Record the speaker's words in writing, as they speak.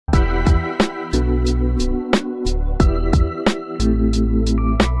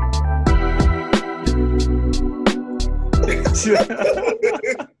Did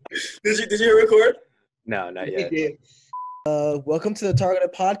you record? No, not yet. Welcome to the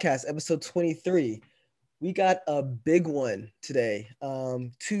Targeted Podcast, episode 23. We got a big one today.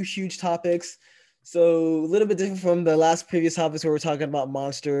 Two huge topics. So a little bit different from the previous topics where we're talking about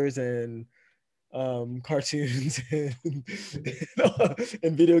monsters and cartoons and,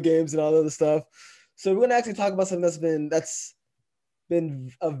 and video games and all other stuff. So we're going to actually talk about something that's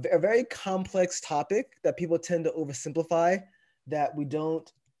been a very complex topic that people tend to oversimplify, that we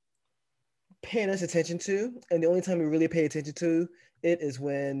don't pay enough attention to. And the only time we really pay attention to it is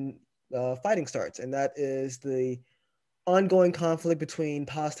when fighting starts. And that is the ongoing conflict between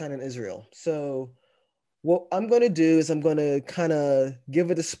Palestine and Israel. So what I'm going to do is I'm going to kind of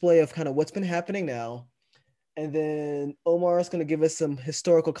give a display of kind of what's been happening now. And then Omar is going to give us some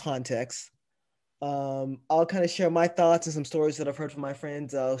historical context. I'll kind of share my thoughts and some stories that I've heard from my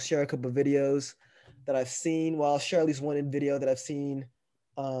friends. I'll share a couple of videos that I've seen. Well, I'll share at least one video that I've seen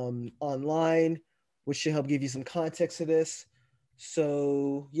online, which should help give you some context to this.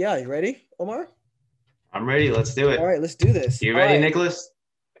 So yeah, you ready, Omar? I'm ready. Let's do it. All right, let's do this. You ready, right. Nicholas?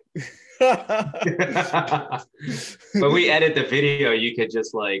 When we edit the video, you could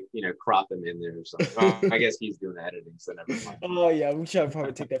just crop him in there or something. Oh, I guess he's doing the editing, so never mind. Oh yeah, we should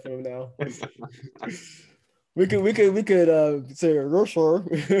probably take that from him now. we could say Rorschach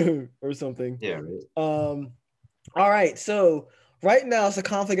or something. Yeah, right. All right, so right now, it's a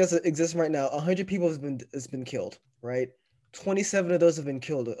conflict that exists right now. 100 people has been killed, right? 27 of those have been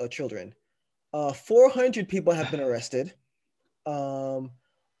killed, children. 400 people have been arrested.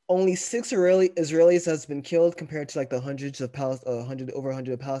 Only 6 Israelis has been killed compared to like the hundreds of over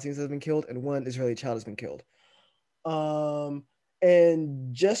 100 Palestinians have been killed, and 1 Israeli child has been killed. And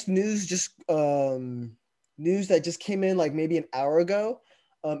news that just came in like maybe an hour ago.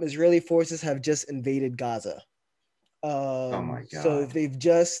 Israeli forces have just invaded Gaza. Oh my God. So they've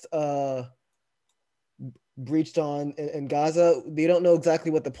just breached in Gaza. They don't know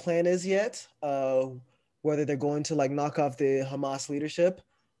exactly what the plan is yet, whether they're going to like knock off the Hamas leadership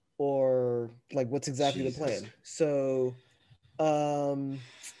or like what's exactly the plan. So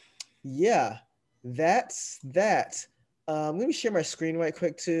yeah, that's that. Let me share my screen right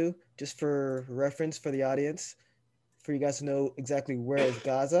quick too, just for reference for the audience, for you guys to know exactly where is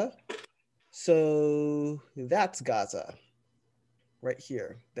Gaza. So that's Gaza right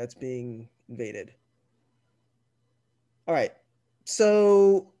here. That's being invaded. All right.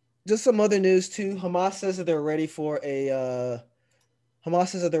 So just some other news too. Hamas says that they're ready for a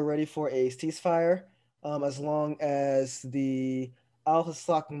ceasefire, as long as the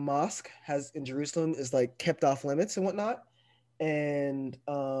Al-Aqsa Mosque in Jerusalem is like kept off limits and whatnot. And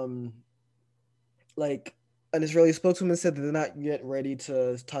like an Israeli spokeswoman said that they're not yet ready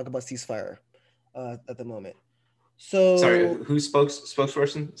to talk about ceasefire at the moment. So sorry, who's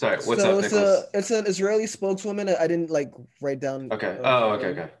spokesperson? Sorry, what's up, Nicholas? It's an Israeli spokeswoman. I didn't like write down. Okay.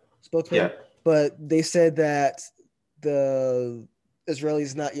 Okay. Spokesman. Yeah. But they said that the Israeli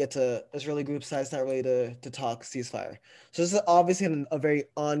group side is not ready to talk ceasefire. So this is obviously a very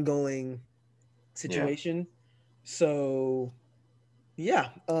ongoing situation. Yeah. So yeah,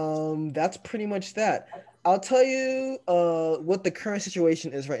 that's pretty much that. I'll tell you what the current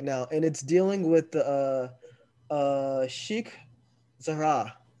situation is right now, and it's dealing with the Sheikh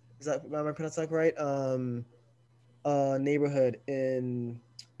Jarrah. Am I pronouncing that right? Neighborhood in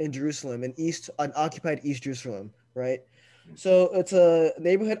Jerusalem, in occupied East Jerusalem, right? So it's a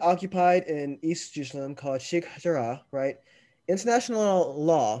neighborhood occupied in East Jerusalem called Sheikh Jarrah, right? International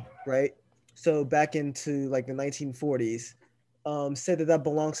law, right? So back into like the 1940s, said that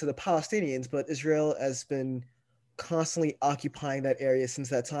belongs to the Palestinians, but Israel has been constantly occupying that area since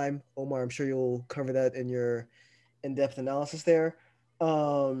that time. Omar, I'm sure you'll cover that in your in-depth analysis there.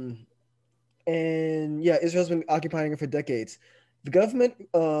 And yeah, Israel's been occupying it for decades. The government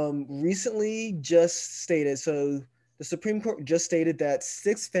recently just stated, so the Supreme Court just stated that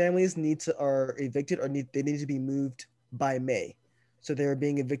 6 families are evicted or they need to be moved by May. So they're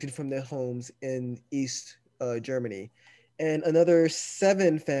being evicted from their homes in East Germany. And another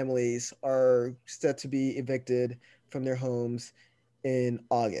 7 families are set to be evicted from their homes in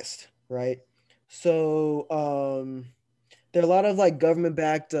August, right? So there are a lot of like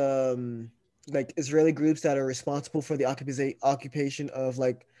government-backed like Israeli groups that are responsible for the occupation of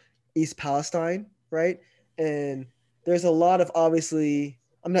like East Palestine, right? And there's a lot of East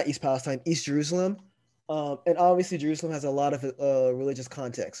Jerusalem. And obviously Jerusalem has a lot of religious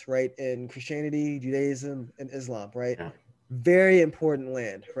context, right? In Christianity, Judaism, and Islam, right? Yeah. Very important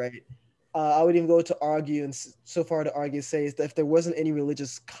land, right? I would even go to argue, and so far to argue, say that if there wasn't any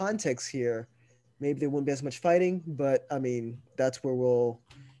religious context here, maybe there wouldn't be as much fighting, but I mean, that's where I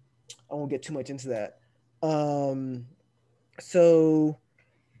won't get too much into that. So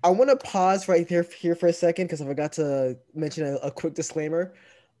I want to pause right here for a second because I forgot to mention a quick disclaimer.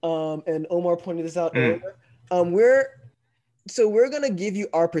 And Omar pointed this out earlier. We're gonna give you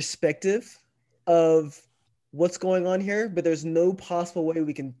our perspective of what's going on here, but there's no possible way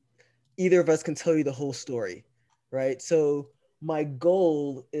either of us can tell you the whole story, right? So my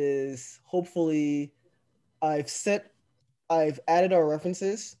goal is hopefully I've added our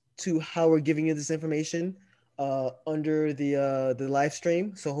references to how we're giving you this information under the live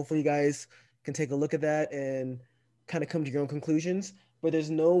stream. So hopefully you guys can take a look at that and kind of come to your own conclusions. But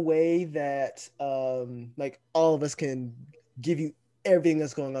there's no way that like all of us can give you everything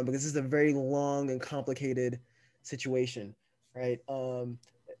that's going on because this is a very long and complicated situation, right?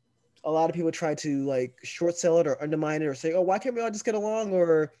 A lot of people try to like short sell it or undermine it or say, oh, why can't we all just get along?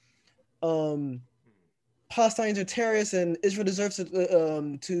 Or Palestinians are terrorists and Israel deserves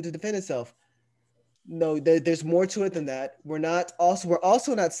to defend itself. No, there's more to it than that. We're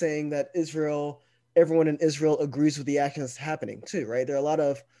also not saying that everyone in Israel agrees with the action that's happening too, right? There are a lot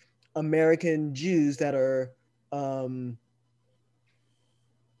of American Jews that are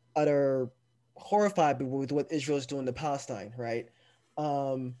horrified with what Israel is doing to Palestine, right?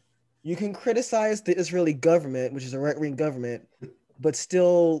 You can criticize the Israeli government, which is a right-wing government, but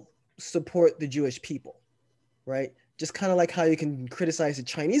still support the Jewish people, right? Just kind of like how you can criticize the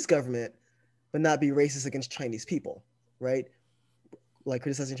Chinese government, but not be racist against Chinese people, right? Like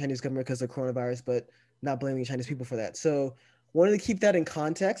criticizing Chinese government because of coronavirus, but not blaming Chinese people for that. So wanted to keep that in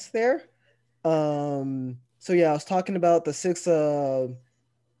context there. So yeah, I was talking about the six the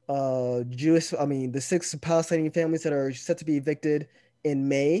six Palestinian families that are set to be evicted in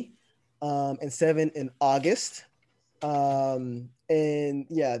May, and 7 in August. And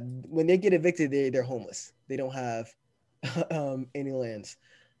yeah, when they get evicted, they're homeless. They don't have any lands.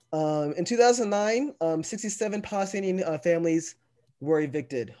 In 2009, 67 Palestinian families were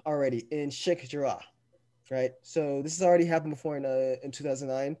evicted already in Sheikh Jarrah, right? So this has already happened before in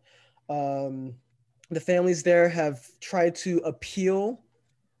 2009. The families there have tried to appeal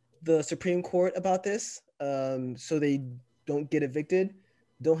the Supreme Court about this, so they don't get evicted.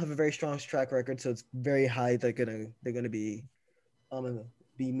 Don't have a very strong track record, so it's very high. They're gonna be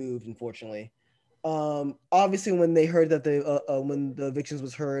moved, unfortunately. Obviously, when they heard that when the evictions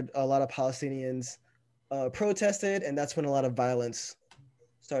was heard, a lot of Palestinians protested, and that's when a lot of violence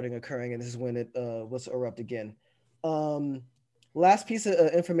started occurring, and this is when it was erupt again. Last piece of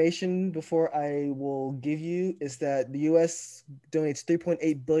information before I will give you is that the U.S. donates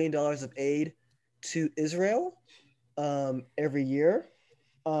 $3.8 billion of aid to Israel every year.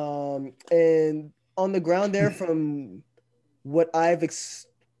 And on the ground there, from what I've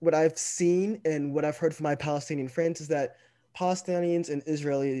seen and what I've heard from my Palestinian friends, is that Palestinians and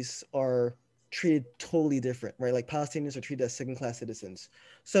Israelis are treated totally different, right? Like Palestinians are treated as second-class citizens.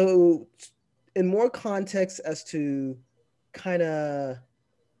 So in more context as to kind of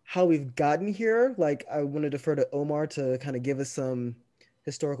how we've gotten here, like I want to defer to Omar to kind of give us some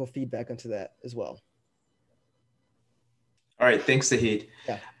historical feedback onto that as well. All right, thanks, Zahid.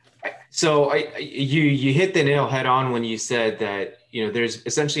 Yeah. So you hit the nail head on when you said that, there's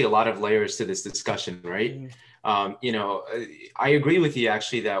essentially a lot of layers to this discussion, right? Mm-hmm. I agree with you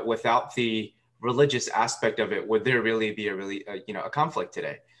actually that without the religious aspect of it, would there really be a conflict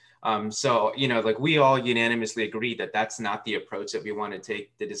today? Like we all unanimously agree that that's not the approach that we want to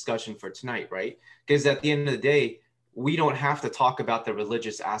take the discussion for tonight, right? Because at the end of the day, we don't have to talk about the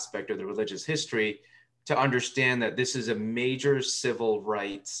religious aspect or the religious history to understand that this is a major civil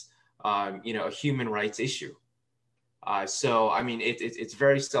rights, a human rights issue. It's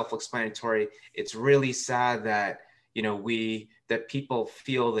very self-explanatory. It's really sad that, that people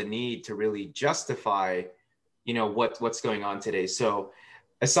feel the need to really justify, what's going on today. So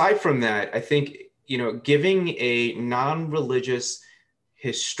aside from that, I think, giving a non-religious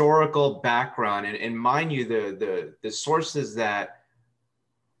historical background, and mind you, the sources that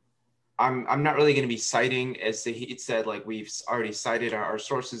I'm not really going to be citing, as Zahid said, like we've already cited our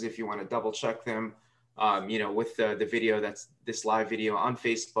sources if you want to double check them, with the video, that's this live video on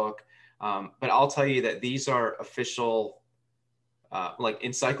Facebook. But I'll tell you that these are official, like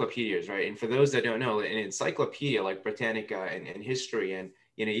encyclopedias, right? And for those that don't know, an encyclopedia like Britannica and history, and,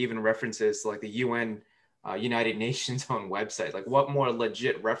 even references to like the UN, United Nations own website, like what more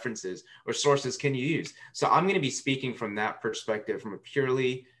legit references or sources can you use? So I'm going to be speaking from that perspective, from a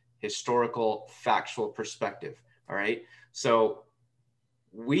purely historical, factual perspective. All right. So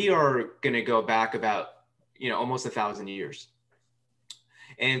we are going to go back about, almost 1,000 years.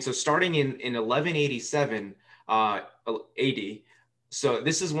 And so starting in 1187 AD, so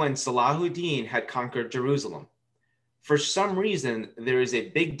this is when Salahuddin had conquered Jerusalem. For some reason, there is a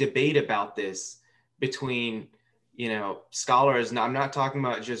big debate about this between, scholars. And I'm not talking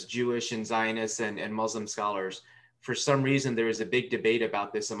about just Jewish and Zionist and Muslim scholars. For some reason, there is a big debate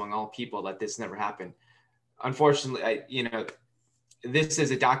about this among all people that this never happened. Unfortunately, this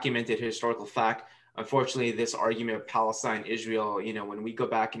is a documented historical fact. Unfortunately, this argument of Palestine, Israel, when we go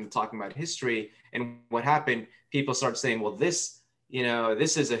back and talking about history and what happened, people start saying, well, this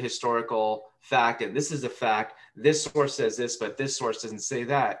is a historical fact and this is a fact. This source says this, but this source doesn't say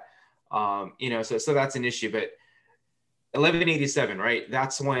that. So that's an issue. But 1187, right?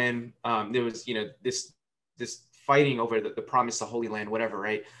 That's when there was, this fighting over the promise of Holy Land, whatever,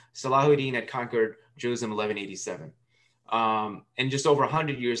 right? Salahuddin had conquered Jerusalem in 1187. And just over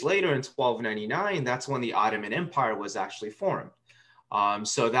 100 years later, in 1299, that's when the Ottoman Empire was actually formed.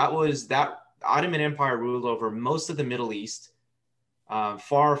 So that Ottoman Empire ruled over most of the Middle East,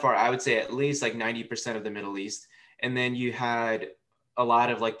 far, I would say at least like 90% of the Middle East. And then you had a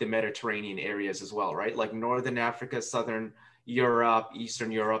lot of like the Mediterranean areas as well, right? Like Northern Africa, Southern Europe,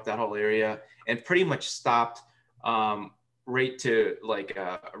 Eastern Europe, that whole area, and pretty much stopped right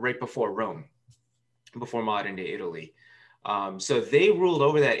before Rome, before modern day Italy. So they ruled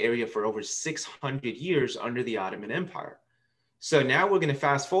over that area for over 600 years under the Ottoman Empire. So now we're going to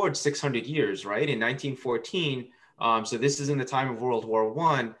fast forward 600 years, right? In 1914, so this is in the time of World War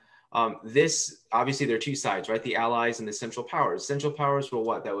I. This, obviously, there are two sides, right? The Allies and the Central Powers. Central Powers were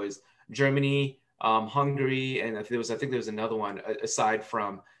what? That was Germany, Hungary, and I think there was another one aside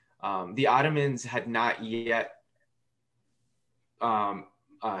from the Ottomans had not yet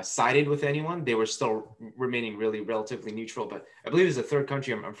sided with anyone. They were still remaining really relatively neutral, but I believe there's a third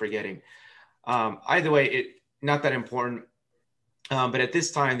country I'm forgetting. Either way, not that important. But at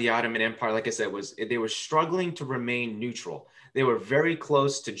this time, the Ottoman Empire, like I said, they were struggling to remain neutral. They were very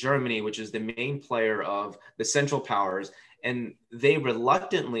close to Germany, which is the main player of the Central Powers. And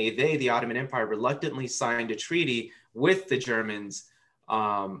the Ottoman Empire, reluctantly signed a treaty with the Germans,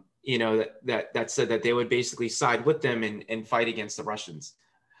 that said that they would basically side with them and fight against the Russians.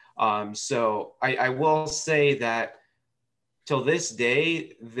 So I will say that till this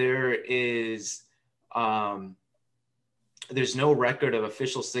day, there's no record of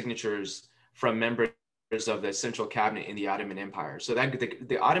official signatures from members of the central cabinet in the Ottoman Empire. So that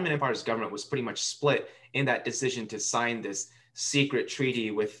the Ottoman Empire's government was pretty much split in that decision to sign this secret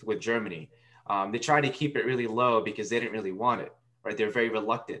treaty with Germany. They tried to keep it really low because they didn't really want it, right? They're very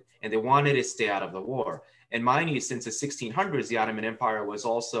reluctant and they wanted to stay out of the war. And mind you, since the 1600s, the Ottoman Empire was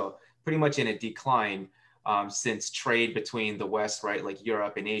also pretty much in a decline since trade between the West, right, like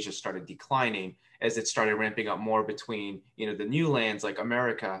Europe and Asia started declining as it started ramping up more between, the new lands like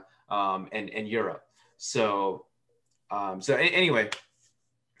America and Europe. So anyway,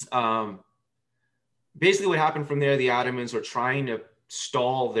 basically what happened from there, the Ottomans were trying to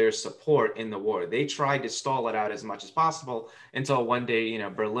stall their support in the war. They tried to stall it out as much as possible until one day,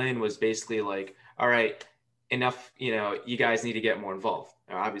 Berlin was basically like, all right, enough, you guys need to get more involved.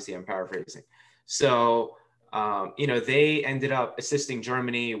 Obviously, I'm paraphrasing. So, they ended up assisting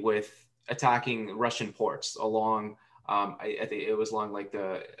Germany with attacking Russian ports along, I think it was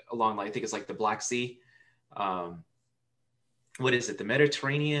I think it's like the Black Sea. What is it? The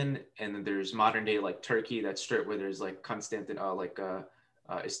Mediterranean, and then there's modern day like Turkey, that strip where there's like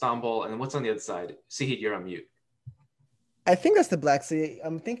Istanbul, and then what's on the other side? Sahid, you're on mute. I think that's the Black Sea.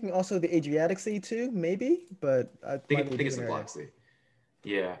 I'm thinking also the Adriatic Sea too, maybe, but I think it's the Black Sea.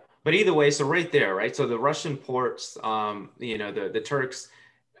 Yeah, but either way, so right there, right? So the Russian ports, the Turks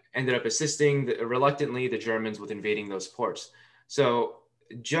ended up assisting reluctantly the Germans with invading those ports. So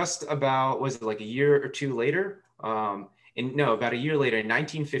just about, was it like a year or two later? About a year later, in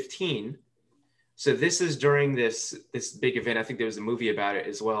 1915. So this is during this big event. I think there was a movie about it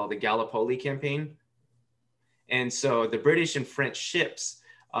as well, the Gallipoli campaign. And so the British and French ships,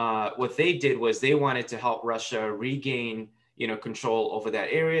 what they did was they wanted to help Russia regain, control over that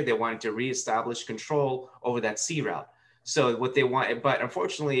area. They wanted to reestablish control over that sea route. So what they want, but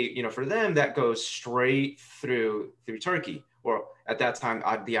unfortunately, for them, that goes straight through Turkey, or at that time,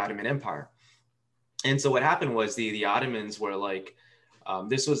 the Ottoman Empire. And so what happened was the Ottomans were like,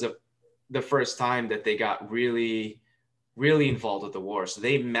 this was the first time that they got really, really involved with the war. So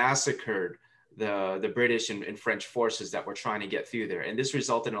they massacred the British and French forces that were trying to get through there. And this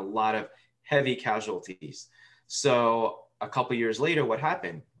resulted in a lot of heavy casualties. So a couple years later, what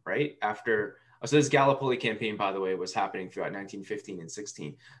happened, right? So this Gallipoli campaign, by the way, was happening throughout 1915 and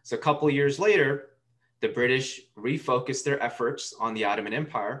 16. So a couple of years later, the British refocused their efforts on the Ottoman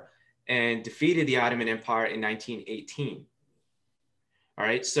Empire and defeated the Ottoman Empire in 1918. All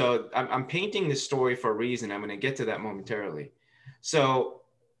right, so I'm painting this story for a reason. I'm going to get to that momentarily. So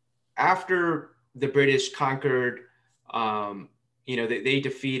after the British conquered, they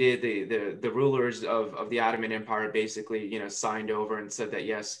defeated the rulers of the Ottoman Empire, basically, signed over and said that,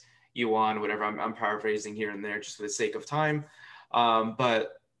 yes, you won, whatever. I'm paraphrasing here and there just for the sake of time.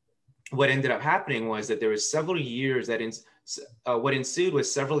 But what ended up happening was that there was several years what ensued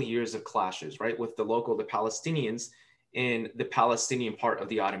was several years of clashes, right, with the Palestinians in the Palestinian part of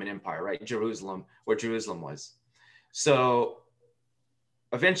the Ottoman Empire, right, Jerusalem, where Jerusalem was. So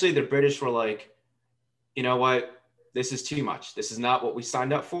eventually the British were like, you know what, this is too much. This is not what we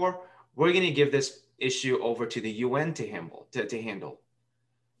signed up for. We're going to give this issue over to the UN to handle.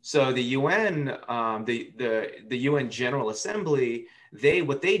 So the UN, the UN General Assembly,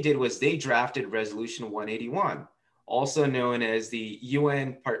 what they did was they drafted Resolution 181, also known as the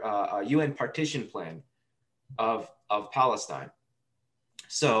UN Partition Plan of Palestine.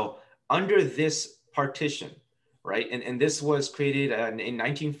 So under this partition, right, and this was created in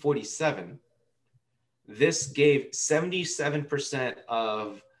 1947, this gave 77%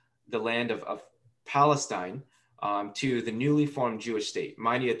 of the land of Palestine to the newly formed Jewish state.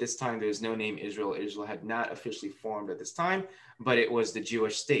 Mind you, at this time, there's no name Israel. Israel had not officially formed at this time, but it was the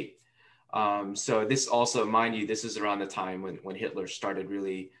Jewish state. So this also, mind you, this is around the time when Hitler started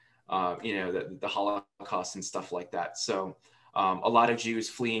really, the Holocaust and stuff like that. So a lot of Jews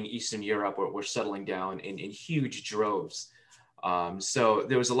fleeing Eastern Europe were settling down in huge droves. So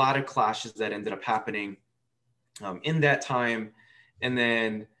there was a lot of clashes that ended up happening in that time. And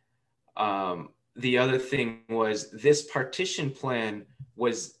then the other thing was this partition plan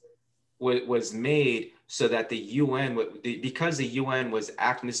was made so that the UN, because the UN was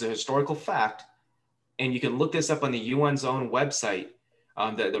acting, this is a historical fact, and you can look this up on the UN's own website,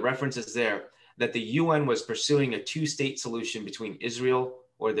 the reference is there, that the UN was pursuing a two-state solution between Israel,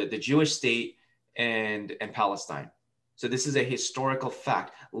 or the Jewish state, and Palestine. So this is a historical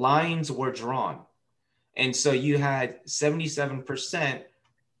fact. Lines were drawn. And so you had 77%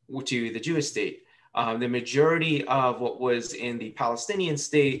 to the Jewish state. The majority of what was in the Palestinian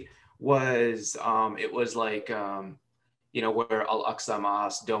state was, it was like, where Al-Aqsa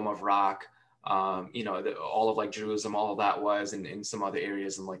Mosque, Dome of Rock, all of like Jerusalem, all of that was, and in some other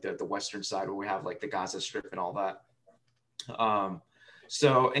areas in like the western side where we have like the Gaza Strip and all that.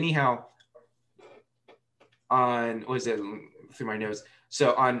 So anyhow, through my notes.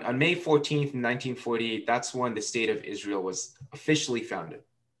 So on May 14th, 1948, that's when the state of Israel was officially founded.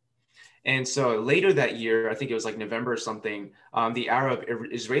 And so later that year, I think it was like November or something, the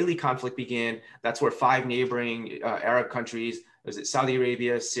Arab-Israeli conflict began. That's where 5 neighboring Arab countries, was it Saudi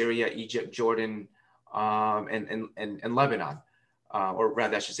Arabia, Syria, Egypt, Jordan, and Lebanon, or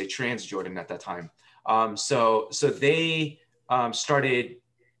rather I should say Transjordan at that time. So they started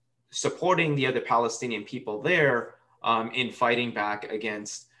supporting the other Palestinian people there in fighting back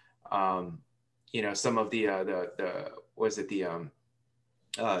against, some of the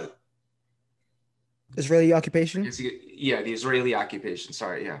Israeli occupation? Yeah, the Israeli occupation.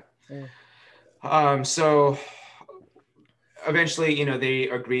 Sorry, yeah. Yeah. So eventually,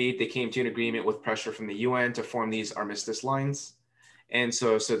 they came to an agreement with pressure from the UN to form these armistice lines. And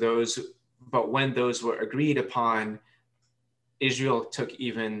but when those were agreed upon, Israel took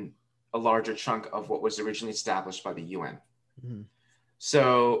even a larger chunk of what was originally established by the UN. Mm-hmm.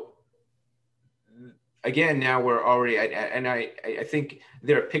 So again, now we're already, and I think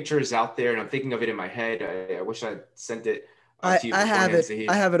there are pictures out there, and I'm thinking of it in my head. I wish I'd sent it to you. I have it.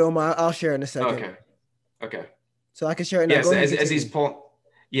 I have it, Omar. I'll share in a second. Okay. So I can share it now. Yes, as he's pulling.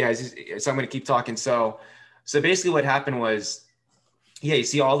 Yeah, so I'm going to keep talking. So basically, what happened was, you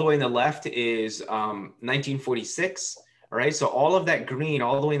see all the way on the left is 1946. All right, so all of that green,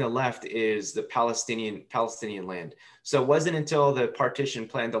 all the way on the left, is the Palestinian land. So it wasn't until the partition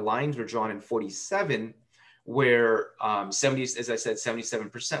plan, the lines were drawn in 47, where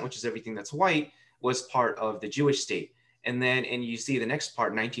 77%, which is everything that's white, was part of the Jewish state. And you see the next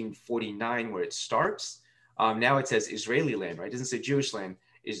part, 1949, where it starts. Now it says Israeli land, right? It doesn't say Jewish land.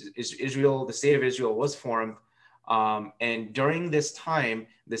 Is Israel, the state of Israel was formed. And during this time,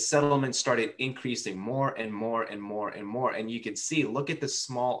 the settlement started increasing more and more and more and more. And you can see, look at the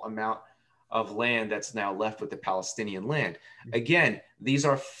small amount of land that's now left with the Palestinian land. Again, these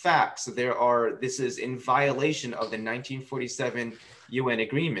are facts. This is in violation of the 1947 UN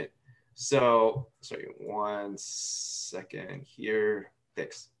agreement. So, sorry, 1 second here.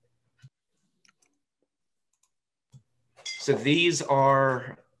 Fix. So these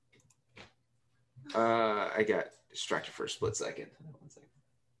are I got distracted for a split second. One second.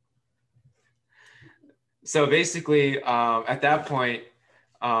 So basically, at that point,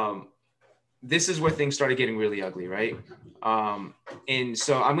 this is where things started getting really ugly, right? And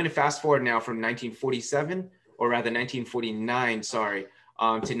so I'm going to fast forward now from 1947, or rather 1949, sorry, to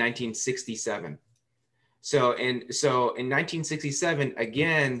 1967. So in 1967,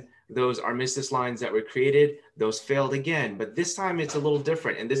 again, those armistice lines that were created, those failed again. But this time it's a little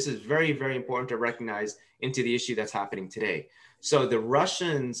different. And this is very, very important to recognize into the issue that's happening today. So the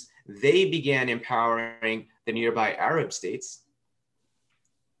Russians, they began empowering the nearby Arab states,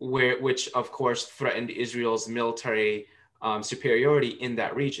 which of course threatened Israel's military superiority in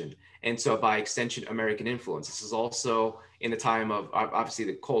that region. And so by extension, American influence. This is also in the time of obviously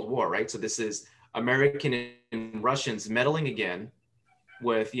the Cold War, right? So this is American and Russians meddling again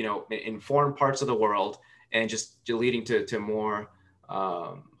with, in foreign parts of the world, and just leading to more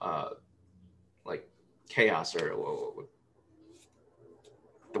like chaos, or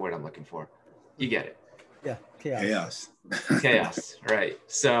the word I'm looking for. You get it. Yeah, chaos. Chaos, right.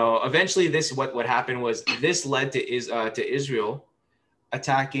 So eventually what happened was this led to Israel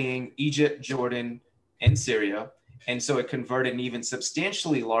attacking Egypt, Jordan, and Syria. And so it converted an even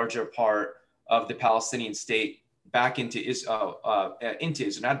substantially larger part of the Palestinian state back into Israel, into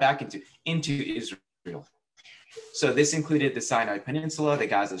Israel. So this included the Sinai Peninsula, the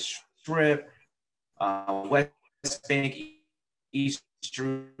Gaza Strip, West Bank, East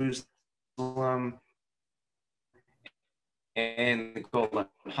Jerusalem, and the Golan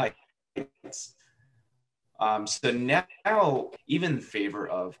Heights. So now, even in favor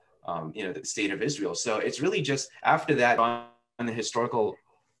of the state of Israel. So it's really just after that on the historical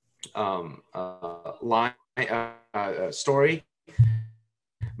story,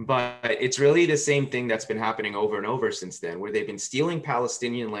 but it's really the same thing that's been happening over and over since then, where they've been stealing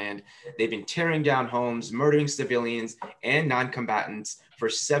Palestinian land, they've been tearing down homes, murdering civilians and non-combatants for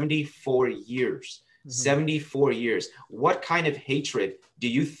 74 years. 74 years. What kind of hatred do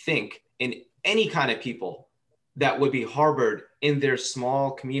you think in any kind of people that would be harbored in their small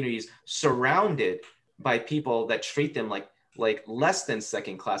communities, surrounded by people that treat them like less than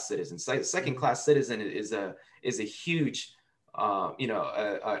second-class citizens? Second-class citizen is a huge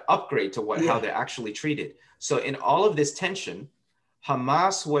upgrade to how they're actually treated. So in all of this tension,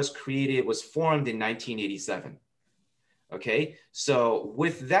 Hamas was formed in 1987. Okay, so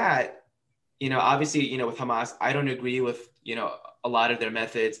with that, obviously, with Hamas, I don't agree with, a lot of their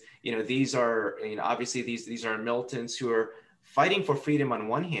methods. These are, obviously these are militants who are fighting for freedom on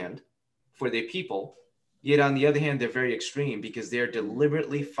one hand for their people, yet on the other hand, they're very extreme because they're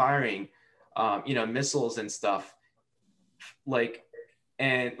deliberately firing, missiles and stuff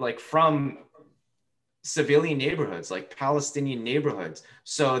from civilian neighborhoods, like Palestinian neighborhoods,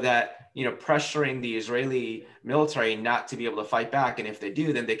 so that, pressuring the Israeli military not to be able to fight back. And if they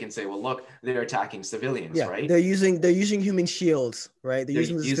do, then they can say, well, look, they're attacking civilians, right? They're using human shields, right? They're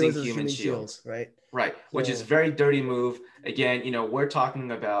using human shields, right? Right, which is a very dirty move. Again, we're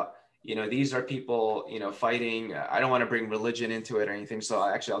talking about, these are people, fighting. I don't want to bring religion into it or anything. So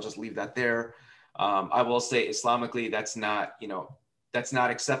I'll just leave that there. I will say Islamically, that's not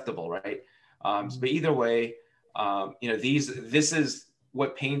acceptable, right? But either way, this is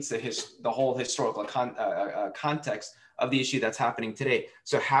what paints the whole historical context of the issue that's happening today.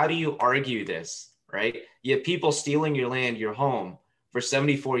 So how do you argue this, right? You have people stealing your land, your home, for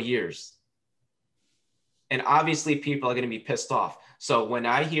 74 years. And obviously people are going to be pissed off. So when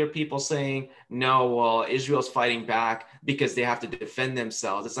I hear people saying, no, well, Israel's fighting back because they have to defend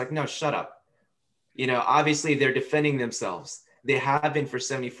themselves, it's like, no, shut up. Obviously they're defending themselves. They have been for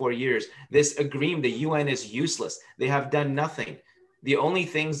 74 years. This agreement, the UN is useless. They have done nothing. The only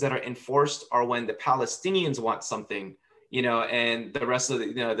things that are enforced are when the Palestinians want something, and the rest of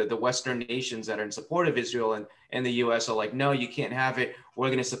the Western nations that are in support of Israel and the US are like, no, you can't have it. We're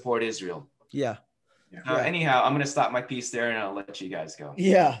going to support Israel. Yeah. Anyhow, I'm going to stop my piece there and I'll let you guys go.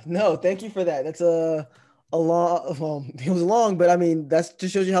 Yeah, no, thank you for that. That's a long, well, it was long, but I mean, that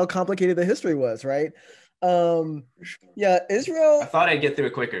just shows you how complicated the history was, right? Israel. I thought I'd get through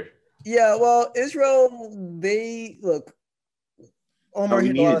it quicker. Yeah, well, Israel, Omar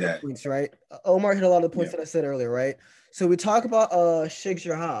hit a lot of the points, right? Omar hit a lot of the points that I said earlier, right? So we talk about Sheikh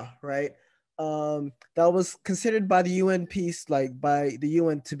Jarrah, right? That was considered by the UN by the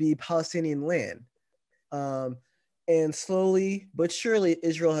UN to be Palestinian land. And slowly but surely,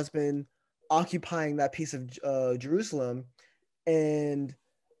 Israel has been occupying that piece of Jerusalem. And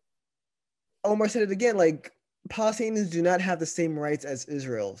Omar said it again, Palestinians do not have the same rights as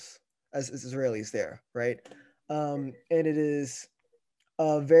Israelis there, right? And it is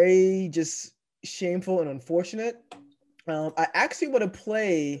very just shameful and unfortunate. I actually want to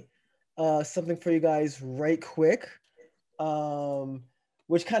play something for you guys right quick,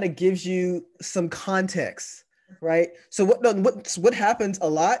 which kind of gives you some context, right? So what happens a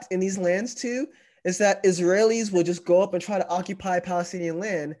lot in these lands too is that Israelis will just go up and try to occupy Palestinian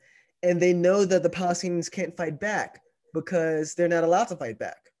land, and they know that the Palestinians can't fight back because they're not allowed to fight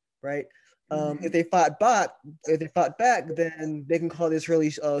back, right? If they fought back, then they can call the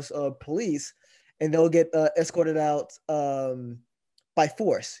Israeli police, and they'll get escorted out by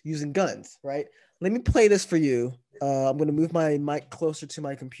force using guns, right? Let me play this for you. I'm going to move my mic closer to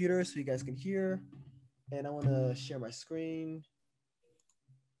my computer so you guys can hear, and I want to share my screen.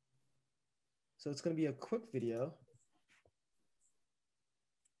 So it's going to be a quick video.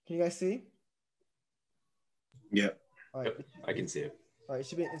 Can you guys see? Yeah. All right. Yep, I can see it. All right, it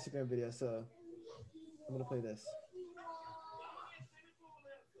should be an Instagram video, so I'm going to play this.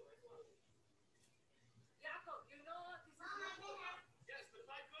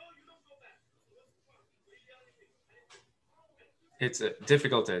 It's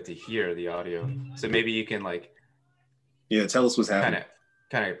difficult to hear the audio, so maybe you can like Yeah, tell us what's happening.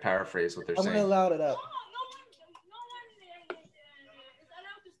 kind of paraphrase what they're saying. I'm going to loud it up.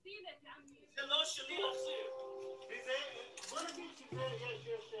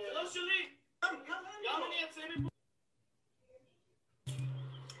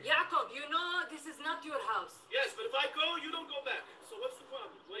 Jacob, you know this is not your house. Yes, but if I go, you don't go back. So what's the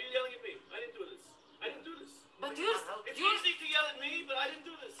problem? Why are you yelling at me? I didn't do this. I didn't do this. But It's easy to yell at me, but I didn't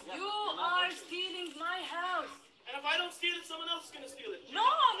do this. you are stealing my house. And if I don't steal it, someone else is going to steal it. No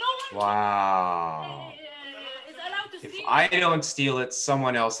one Wow. is allowed to If steal. I don't steal it,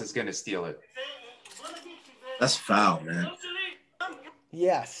 someone else is going to steal it. That's foul, man.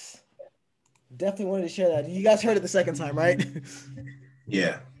 Yes. Definitely wanted to share that. You guys heard it the second time, right?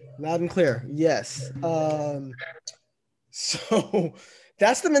 Yeah. Loud and clear. Yes. So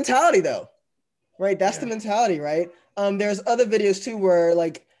that's the mentality though, right? That's the mentality, right? There's other videos too where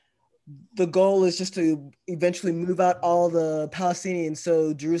like the goal is just to eventually move out all the Palestinians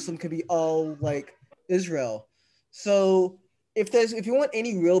so Jerusalem can be all like Israel. So if you want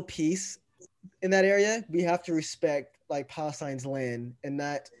any real peace in that area, we have to respect like Palestine's land and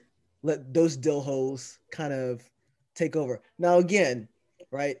not let those dill holes kind of take over. Now again,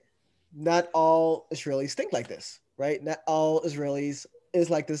 right? Not all Israelis think like this, right? Not all Israelis is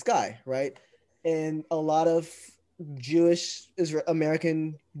like this guy, right? And a lot of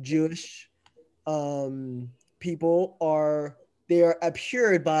American Jewish people are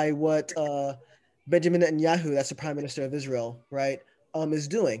abhorred by what Benjamin Netanyahu, that's the prime minister of Israel, right, is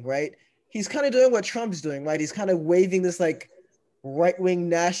doing, right? He's kind of doing what Trump's doing, right? He's kind of waving this like right-wing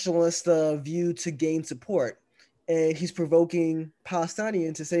nationalist view to gain support. And he's provoking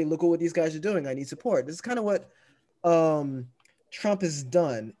Palestinians to say, look at what these guys are doing. I need support. This is kind of what Trump has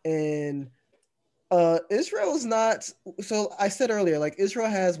done. And Israel is not, so I said earlier, like Israel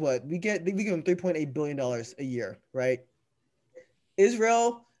has what? We give them $3.8 billion a year, right?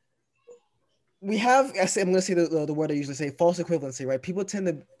 Israel, we have, I'm going to say the word I usually say, false equivalency, right? People tend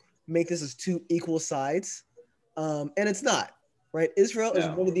to make this as two equal sides, and it's not, right? Israel is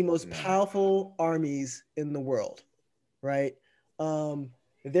one of the most powerful armies in the world, right?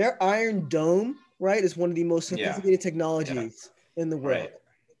 Their Iron Dome, right, is one of the most sophisticated technologies in the world,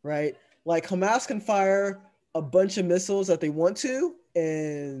 right? Like Hamas can fire a bunch of missiles that they want to,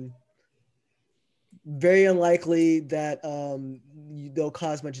 and very unlikely that they'll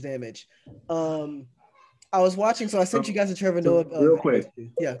cause much damage. I was watching, so I sent you guys a Trevor Noah. Real quick.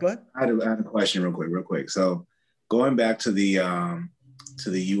 Yeah, go ahead. I had a question real quick. So going back to the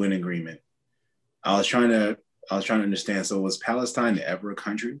UN agreement, I was trying to understand. So was Palestine ever a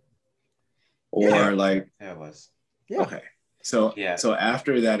country? Or like Yeah, it was. Yeah. Okay. So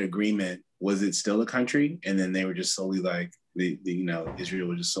after that agreement, was it still a country? And then they were just slowly like Israel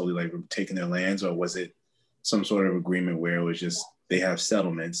was just slowly like taking their lands, or was it some sort of agreement where it was just they have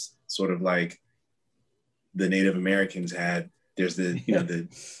settlements, sort of like the Native Americans had? There's the the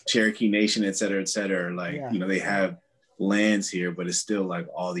Cherokee Nation, et cetera, like they have lands here, but it's still like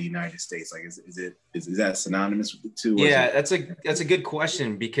all the United States. Like is that synonymous with the two? Yeah, that's a good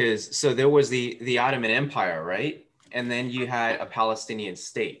question, because so there was the Ottoman Empire, right? And then you had a Palestinian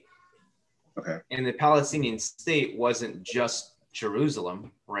state. Okay. And the Palestinian state wasn't just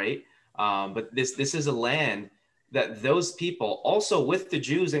Jerusalem, right? But this is a land that those people, also with the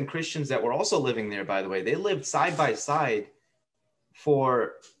Jews and Christians that were also living there, by the way, they lived side by side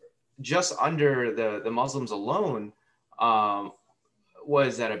for just under the Muslims alone,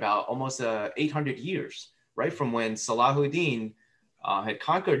 was at about almost 800 years, right? From when Salahuddin had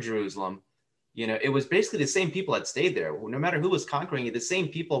conquered Jerusalem You know, it was basically the same people that stayed there. No matter who was conquering it, the same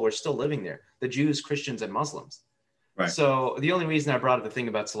people were still living there, the Jews, Christians, and Muslims. Right. So the only reason I brought up the thing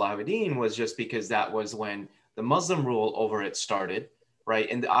about Salahuddin was just because that was when the Muslim rule over it started, right?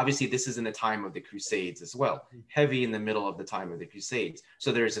 And obviously this is in the time of the Crusades as well, heavy in the middle of the time of the Crusades.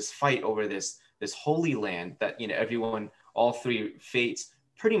 So there's this fight over this holy land that, you know, everyone, all three faiths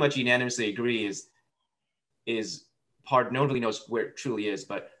pretty much unanimously agree is part, nobody knows where it truly is,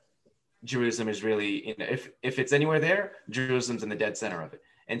 but Jerusalem is really, you know, if it's anywhere there, Jerusalem's in the dead center of it.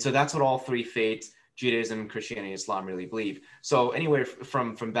 And so that's what all three faiths, Judaism, Christianity, Islam, really believe. So anywhere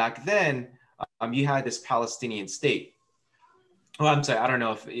from back then, you had this Palestinian state. Well, I'm sorry, I don't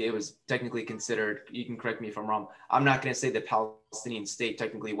know if it was technically considered, you can correct me if I'm wrong. I'm not going to say the Palestinian state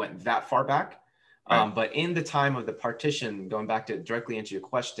technically went that far back. Right. But in the time of the partition, going back to directly answer your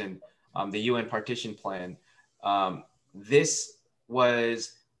question, the UN partition plan, this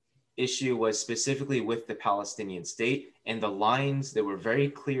issue was specifically with the Palestinian state, and the lines, there were very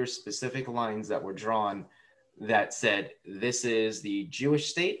clear, specific lines that were drawn that said, this is the Jewish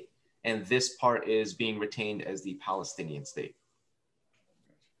state, and this part is being retained as the Palestinian state.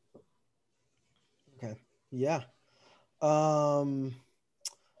 Okay. Yeah.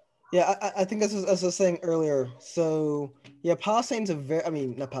 Yeah, I think as I was saying earlier. So yeah,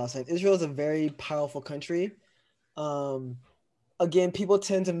 Israel is a very powerful country. Again, people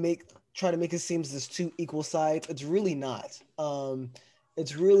tend to try to make it seem as there's two equal sides. It's really not.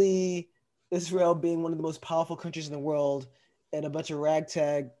 It's really Israel being one of the most powerful countries in the world, and a bunch of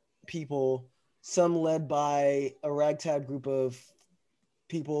ragtag people, some led by a ragtag group of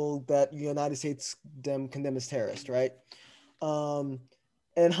people that the United States condemn as terrorists, right?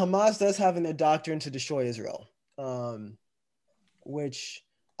 And Hamas does have in their doctrine to destroy Israel, which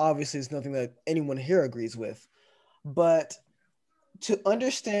obviously is nothing that anyone here agrees with. But to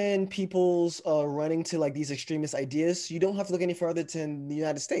understand people's running to like these extremist ideas, you don't have to look any further than the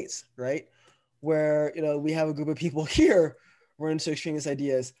United States, right? Where, you know, we have a group of people here running to extremist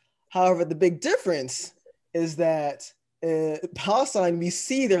ideas. However, the big difference is that Palestine, we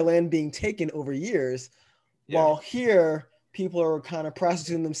see their land being taken over years, while here people are kind of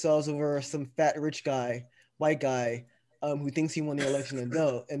prostituting themselves over some fat rich guy, white guy, who thinks he won the election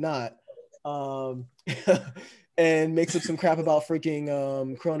and not. And makes up some crap about freaking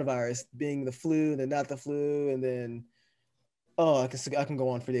coronavirus being the flu, then not the flu, and then I can go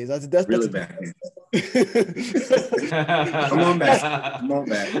on for days. That's really bad. Come on back. I'm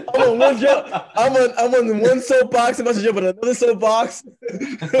on one jump. I'm on one soapbox. I'm about to jump on another soapbox.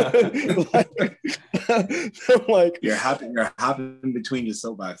 I'm like, you're hopping between your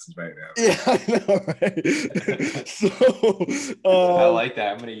soapboxes right now. Yeah, I know, right? So I like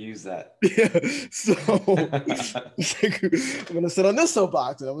that. I'm gonna use that. Yeah. So I'm gonna sit on this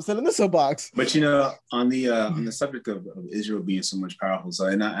soapbox, and I'm gonna sit on this soapbox. But you know, on the subject of Israel being so much powerful, so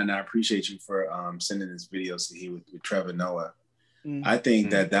and I appreciate you for sending this video to he with Trevor Noah. I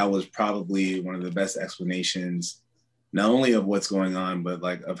think that was probably one of the best explanations, not only of what's going on, but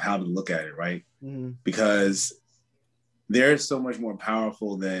like of how to look at it, right? Because they're so much more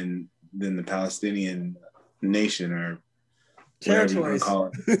powerful than the Palestinian nation or whatever you want to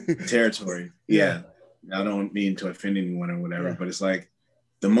call it. Territory. Yeah. I don't mean to offend anyone or whatever, but it's like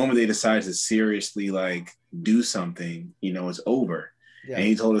the moment they decide to seriously like do something, you know, it's over. Yeah. And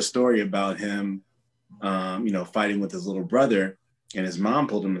he told a story about him, you know, fighting with his little brother, and his mom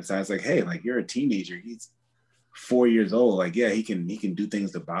pulled him aside. It's like, hey, like you're a teenager. He's 4 years old. Like, yeah, he can do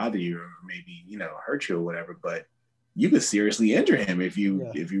things to bother you or maybe, you know, hurt you or whatever, but you could seriously injure him if you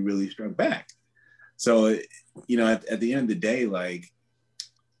really struck back. So, you know, at the end of the day, like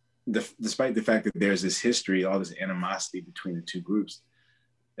despite the fact that there's this history, all this animosity between the two groups,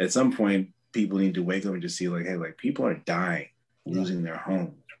 at some point people need to wake up and just see like, hey, like people are dying, losing their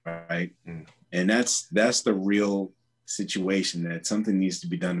homes, right? And that's the real situation, that something needs to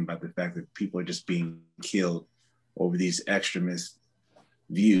be done about the fact that people are just being killed over these extremist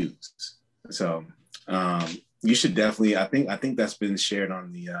views. So you should definitely, I think that's been shared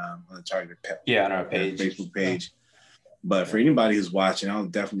on the Target on our page, Facebook page. But for anybody who's watching, I'll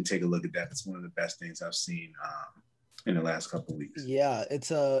definitely take a look at that. It's one of the best things I've seen in the last couple of weeks. Yeah,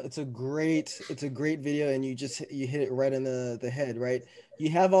 it's a great video, and you hit it right in the head, right? You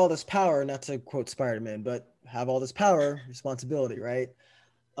have all this power, not to quote Spider-Man, but have all this power, responsibility, right?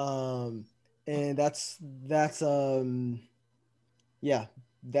 And that's a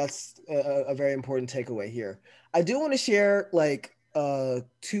very important takeaway here. I do want to share like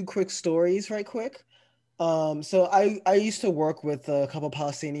two quick stories right quick. So I used to work with a couple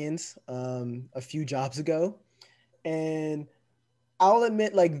Palestinians a few jobs ago, and I'll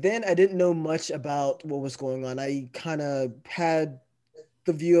admit, like then I didn't know much about what was going on. I kind of had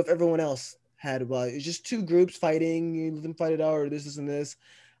the view of everyone else had about it. It's just two groups fighting, you let them fight it out, or this and this.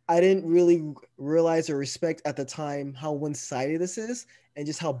 I didn't really realize or respect at the time how one-sided this is and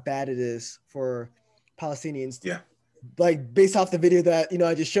just how bad it is for Palestinians. Yeah. Like based off the video that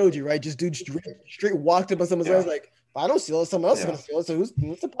I just showed you, right? Just dude straight walked up on someone's leg like, if I don't steal it, someone else is gonna steal it. So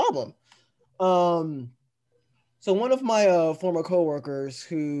what's the problem? So one of my former coworkers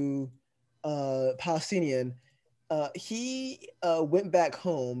who Palestinian, he went back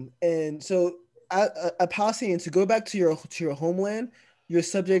home, and so a Palestinian, to go back to your homeland, you're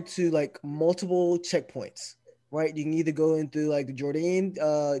subject to like multiple checkpoints, right? You can either go in through like the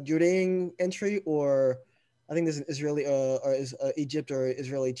Jordan entry, or I think there's an Israeli or is Egypt or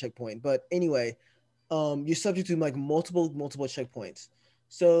Israeli checkpoint. But anyway, you're subject to like multiple checkpoints.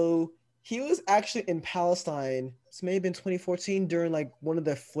 So he was actually in Palestine. This may have been 2014 during like one of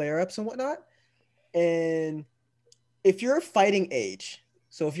the flare-ups and whatnot. And if you're fighting age,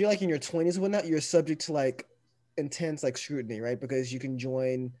 so if you're like in your 20s and whatnot, you're subject to like intense like scrutiny, right? Because you can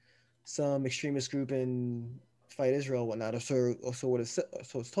join some extremist group and fight Israel and whatnot, or so what is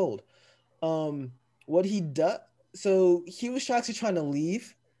so it's told. What he does, so he was actually trying to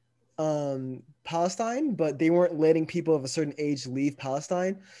leave Palestine, but they weren't letting people of a certain age leave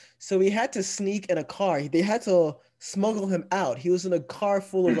Palestine. So he had to sneak in a car. They had to smuggle him out. He was in a car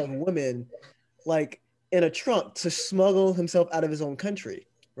full of like women, like in a trunk, to smuggle himself out of his own country,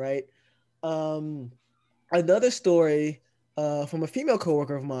 right? Another story from a female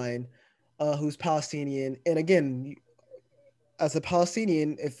coworker of mine who's Palestinian, and again, as a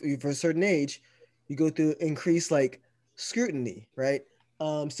Palestinian, if you're for a certain age, you go through increased like scrutiny, right?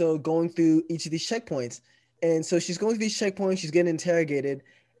 So going through each of these checkpoints. And so she's going through these checkpoints, she's getting interrogated.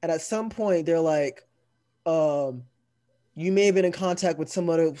 And at some point they're like, you may have been in contact with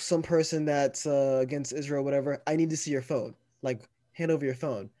some person that's against Israel, whatever. I need to see your phone. Like, hand over your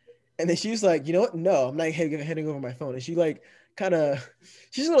phone. And then she was like, you know what? No, I'm not handing over my phone. And she like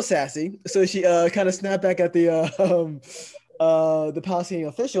she's a little sassy. So she kind of snapped back at the Palestinian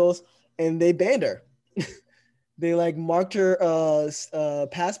officials, and they banned her. They like marked her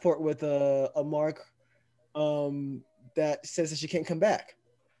passport with a mark that says that she can't come back.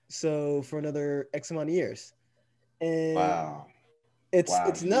 So for another X amount of years. And wow,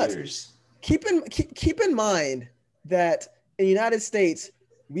 it's nuts. Years. Keep in mind that in the United States,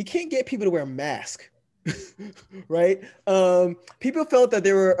 we can't get people to wear masks, right? People felt that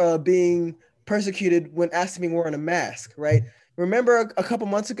they were being persecuted when asked to be wearing a mask, right? Remember a couple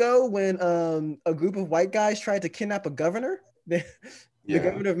months ago when a group of white guys tried to kidnap a governor, the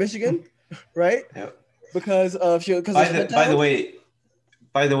governor of Michigan, right? Yep. Because of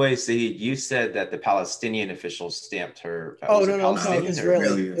by the way, Saeed, you said that the Palestinian officials stamped her. Oh no, I'm sorry,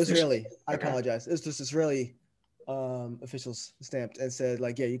 Israeli. Okay. I apologize. It's just Israeli officials stamped and said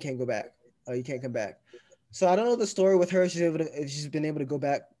like, yeah, you can't go back. You can't come back. So I don't know the story with her. If she's been able to go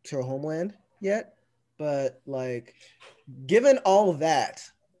back to her homeland yet, but like, given all of that,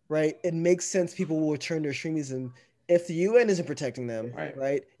 right, it makes sense people will return to extremism if the UN isn't protecting them,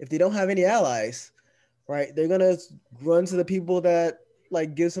 right? If they don't have any allies, right, they're gonna run to the people that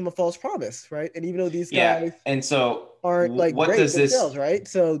like gives them a false promise, right? And even though these guys and so aren't like what great does themselves, right?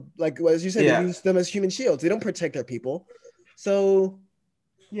 So like as you said, they use them as human shields. They don't protect their people. So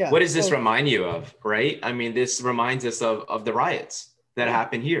yeah. What does this remind you of, right? I mean, this reminds us of the riots that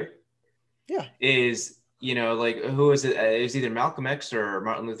happened here. Yeah. Like who was it? It was either Malcolm X or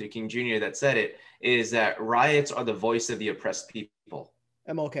Martin Luther King Jr. that said it, is that riots are the voice of the oppressed people.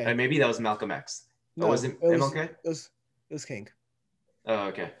 MLK. And maybe that was Malcolm X. No, was it MLK? It was King. Oh,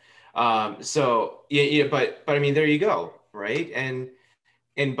 okay. But I mean, there you go, right?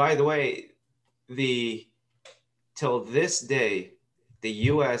 And by the way, till this day, the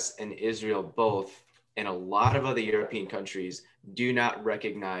U.S. and Israel both, and a lot of other European countries, do not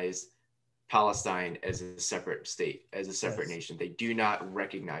recognize Palestine as a separate state, as a separate nation. They do not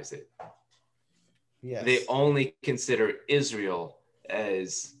recognize it. Yes. They only consider Israel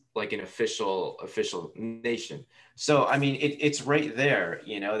as like an official nation. So, I mean, it's right there,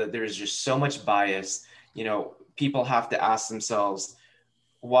 that there's just so much bias. People have to ask themselves,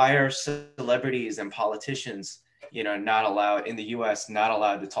 why are celebrities and politicians, not allowed in the US, not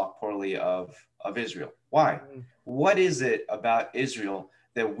allowed to talk poorly of Israel? Why? Mm-hmm. What is it about Israel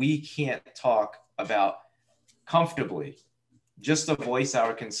that we can't talk about comfortably, just to voice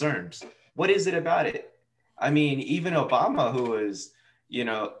our concerns? What is it about it? I mean, even Obama, who is,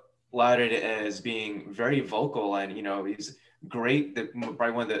 lauded as being very vocal, and he's great,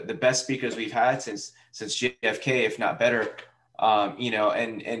 probably one of the best speakers we've had since JFK, if not better. you know,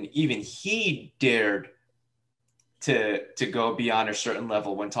 and even he dared to go beyond a certain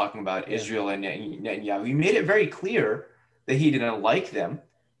level when talking about Israel and Netanyahu. He made it very clear that he didn't like them,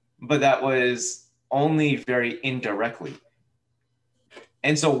 but that was only very indirectly.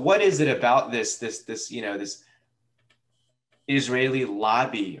 And so what is it about this, you know, this Israeli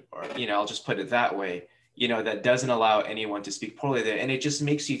lobby, or, you know, I'll just put it that way, you know, that doesn't allow anyone to speak poorly there? And it just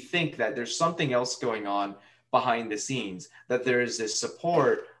makes you think that there's something else going on behind the scenes, that there is this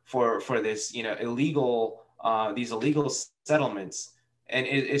support for this, you know, these illegal settlements. And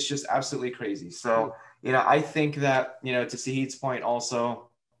it's just absolutely crazy. So, you know, I think that, you know, to Sahid's point also,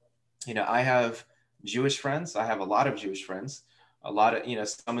 you know, I have Jewish friends. I have a lot of Jewish friends. A lot of, you know,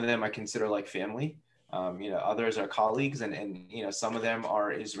 some of them I consider like family. You know, others are colleagues, and you know, some of them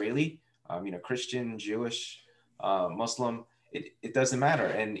are Israeli, you know, Christian, Jewish, Muslim. It doesn't matter.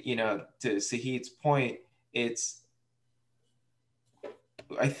 And, you know, to Sahid's point,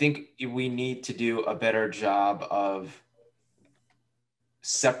 I think we need to do a better job of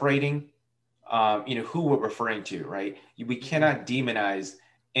separating, you know, who we're referring to, right? We cannot demonize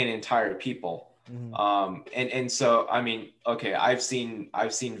an entire people. And so, I mean, okay, I've seen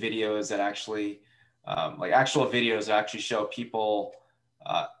videos that actually, like actual videos that actually show people,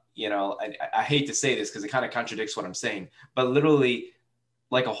 you know, I hate to say this because it kind of contradicts what I'm saying, but literally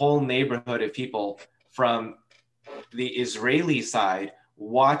like a whole neighborhood of people from the Israeli side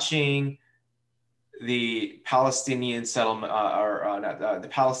watching the Palestinian settlement, the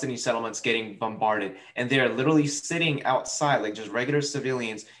Palestinian settlements getting bombarded, and they're literally sitting outside like just regular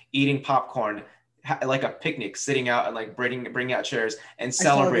civilians eating popcorn, like a picnic, sitting out and like bringing out chairs and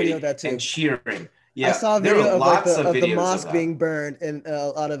celebrating and cheering. Yeah, I saw a video of the mosque being burned, and a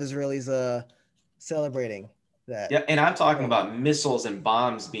lot of Israelis celebrating that. Yeah, and I'm talking about missiles and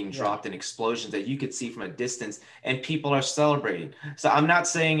bombs being dropped and explosions that you could see from a distance, and people are celebrating. So I'm not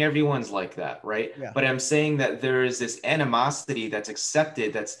saying everyone's like that, right? Yeah. But I'm saying that there is this animosity that's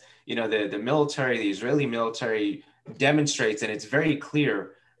accepted. That's, you know, the military, the Israeli military demonstrates, and it's very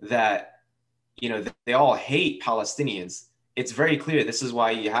clear that, you know, they all hate Palestinians. It's very clear. This is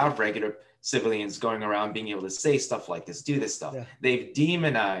why you have regular civilians going around being able to say stuff like this, do this stuff. Yeah. They've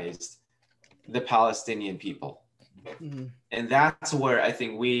demonized the Palestinian people. And that's where I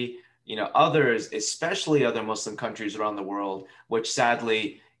think we, you know, others, especially other Muslim countries around the world, which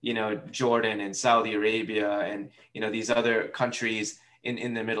sadly, you know, Jordan and Saudi Arabia and, you know, these other countries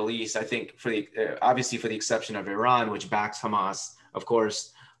in the Middle East, I think for the, obviously for the exception of Iran, which backs Hamas, of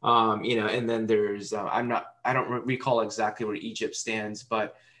course, you know, and then there's, I don't recall exactly where Egypt stands,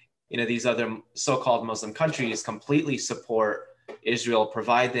 but, you know, these other so-called Muslim countries completely support Israel,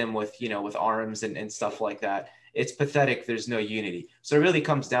 provide them with, you know, with arms and stuff like that. It's pathetic. There's no unity. So it really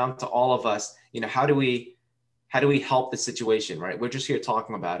comes down to all of us, you know, how do we help the situation, right? We're just here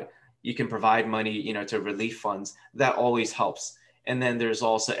talking about it. You can provide money, you know, to relief funds. That always helps. And then there's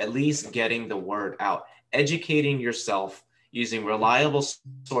also at least getting the word out, educating yourself using reliable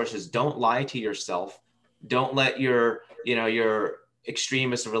sources. Don't lie to yourself. Don't let your, you know, your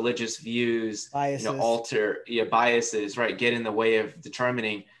extremist religious views, biases. You know, alter your biases, right? Get in the way of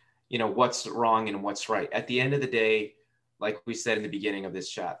determining, you know, what's wrong and what's right. At the end of the day, like we said in the beginning of this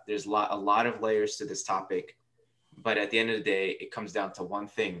chat, there's a lot of layers to this topic, but at the end of the day, it comes down to one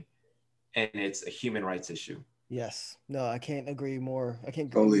thing, and it's a human rights issue. Yes. No, I can't agree more. I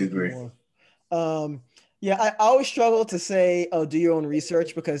can't totally agree. More. Yeah, I always struggle to say, oh, do your own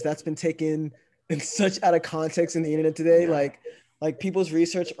research, because that's been taken in such out of context in the internet today. Yeah. Like people's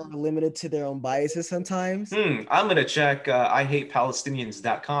research are limited to their own biases sometimes. I'm going to check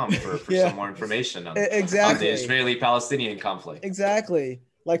IHatePalestinians.com for some more information on the Israeli-Palestinian conflict. Exactly.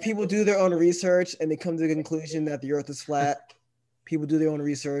 Like people do their own research and they come to the conclusion that the earth is flat. People do their own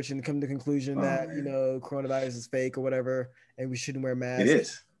research and come to the conclusion that, you know, coronavirus is fake or whatever, and we shouldn't wear masks. It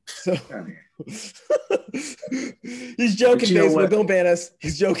is. So he's joking, Facebook. Don't ban us.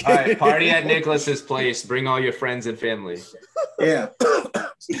 He's joking. All right, party at Nicholas's place. Bring all your friends and family. Yeah.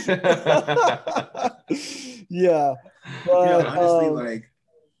 Yeah. But, honestly,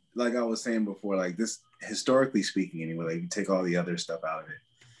 like I was saying before, like this, historically speaking, anyway, like you take all the other stuff out of it,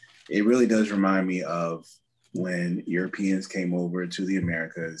 it really does remind me of when Europeans came over to the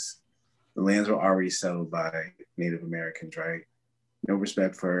Americas. The lands were already settled by Native Americans, right? No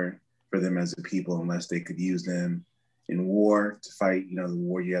respect for them as a people unless they could use them in war to fight, you know, the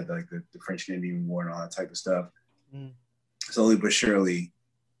war you had, like the French and Indian War and all that type of stuff. Slowly but surely,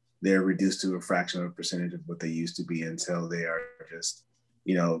 they're reduced to a fraction of a percentage of what they used to be until they are just,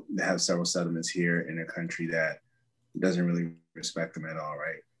 you know, they have several settlements here in a country that doesn't really respect them at all,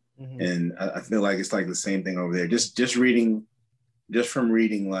 right? And I feel like it's like the same thing over there. Just reading just from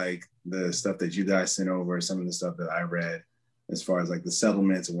reading like the stuff that you guys sent over, some of the stuff that I read, as far as like the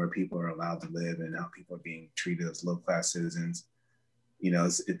settlements and where people are allowed to live and how people are being treated as low class citizens, you know,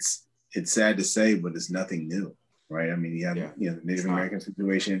 it's sad to say, but it's nothing new, right? I mean, you have the Native American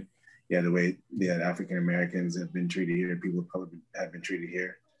situation, the way African Americans have been treated here, people of color have been treated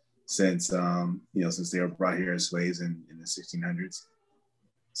here since since they were brought here as slaves in the 1600s.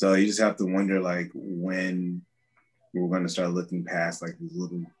 So you just have to wonder like when we're going to start looking past like these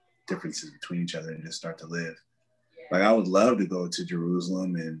little differences between each other and just start to live. Like I would love to go to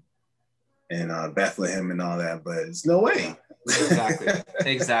Jerusalem and Bethlehem and all that, but it's no way.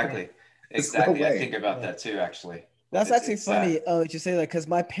 Exactly. No I think about that too, actually. That's actually funny that you say that, because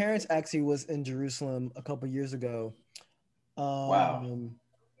my parents actually was in Jerusalem a couple years ago. Wow.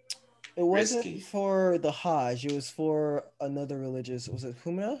 It wasn't for the Hajj. It was for another religious. Was it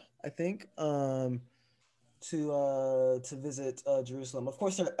Humna? I think. To visit Jerusalem. Of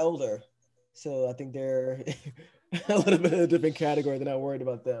course, they're elder, so I think they're a little bit of a different category. They're not worried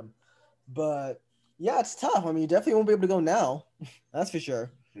about them. But yeah, it's tough. I mean, you definitely won't be able to go now. That's for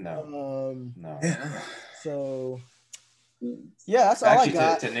sure. No. So yeah, that's all I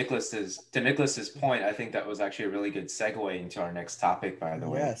got. To Nicholas's point, I think that was actually a really good segue into our next topic, by the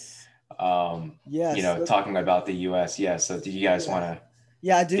way. Yes. Yes. Talking about the U.S. Yes. So do you guys want to?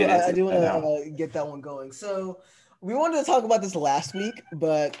 Yeah, I do. I do want to get that one going. So we wanted to talk about this last week,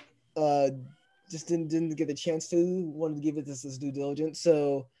 but just didn't get the chance to. Wanted to give it this due diligence.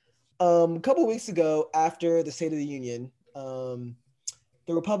 So a couple of weeks ago, after the State of the Union,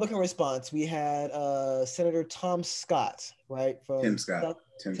 the Republican response, we had Senator Tom Scott, right? Tim Scott,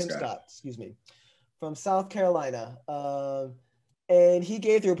 excuse me, from South Carolina. And he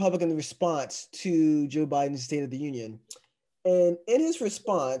gave the Republican response to Joe Biden's State of the Union. And in his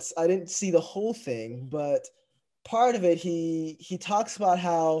response, I didn't see the whole thing, but part of it, he talks about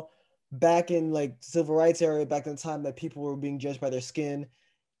how back in like civil rights era, back in the time that people were being judged by their skin,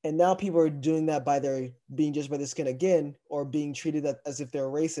 and now people are doing that by being judged by their skin again, or being treated as if they're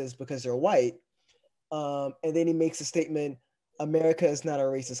racist because they're white. And then he makes a statement, America is not a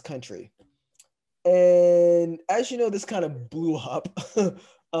racist country. And as you know, this kind of blew up.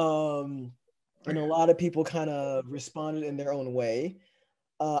 And a lot of people kind of responded in their own way.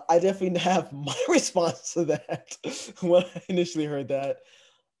 I definitely have my response to that when I initially heard that.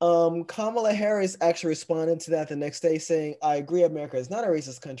 Kamala Harris actually responded to that the next day saying, I agree, America is not a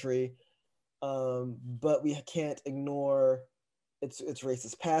racist country, but we can't ignore its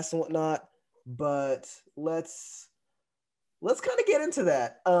racist past and whatnot. But let's kind of get into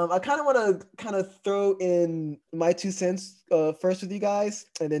that. I kind of want to kind of throw in my 2 cents first with you guys,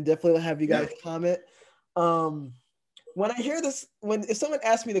 and then definitely have you guys comment. When I hear this, if someone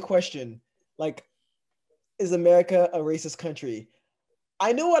asks me the question, like, is America a racist country?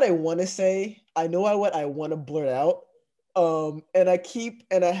 I know what I want to say. I know what I want to blurt out. And I keep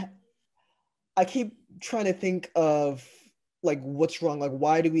trying to think of like what's wrong. Like,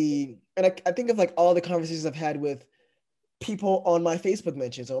 why do we? And I think of like all the conversations I've had with people on my Facebook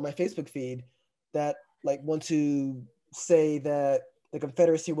mentions or my Facebook feed that like want to say that the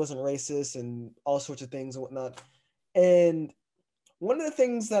Confederacy wasn't racist and all sorts of things and whatnot. And one of the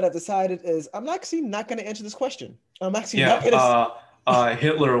things that I've decided is I'm actually not going to answer this question. I'm actually not going to.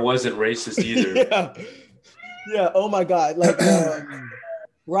 Hitler wasn't racist either. Yeah. Oh my God. Like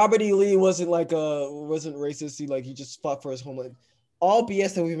Robert E. Lee wasn't racist. He just fought for his homeland. All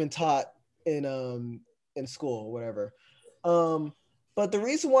BS that we've been taught in school or whatever. But the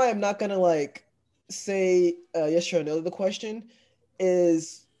reason why I'm not gonna like say yes or no to the question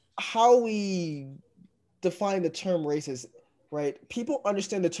is how we define the term racist, right? People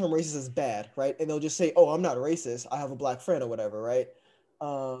understand the term racist as bad, right? And they'll just say, "Oh, I'm not racist. I have a black friend or whatever," right?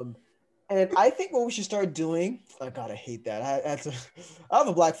 And I think what we should start doing, oh God, I hate that. I have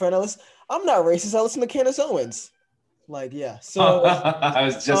a black friend. I'm not racist. I listen to Candace Owens. Like, yeah. So I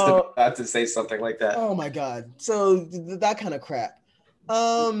was just about to say something like that. Oh my God. So that kind of crap.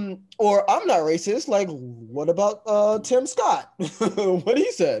 Or I'm not racist. Like, what about Tim Scott? What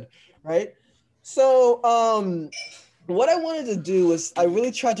he said, right? So what I wanted to do was I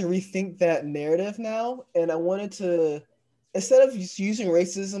really tried to rethink that narrative now, and I wanted to, instead of using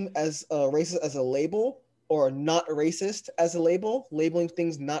racism as racist as a label or not racist as a label, labeling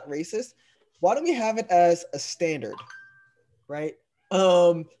things not racist, why don't we have it as a standard, right?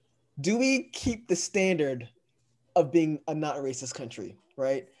 Do we keep the standard of being a not racist country,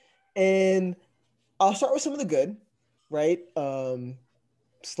 right? And I'll start with some of the good, right?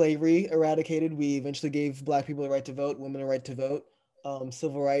 Slavery eradicated. We eventually gave Black people the right to vote, women the right to vote.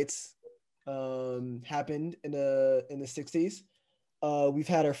 Civil rights happened in the 60s. We've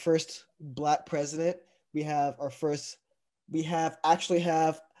had our first Black president. We have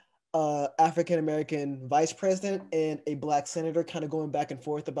African American vice president and a Black senator, kind of going back and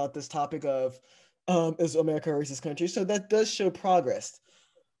forth about this topic of is America a racist country? So that does show progress,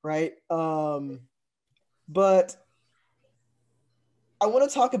 right? But I want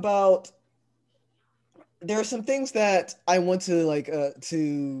to talk about, there are some things that I want to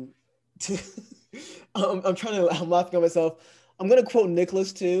I'm laughing at myself. I'm going to quote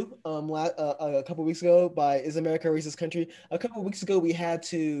Nicholas too. A couple weeks ago by Is America a Racist Country? A couple weeks ago, we had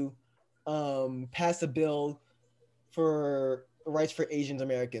to pass a bill for rights for Asian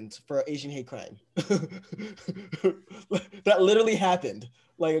Americans for Asian hate crime. That literally happened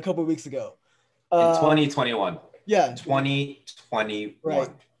like a couple weeks ago. In 2021. Yeah. 2021. Right.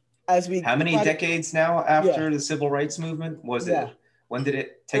 How many decades now after the civil rights movement was it? When did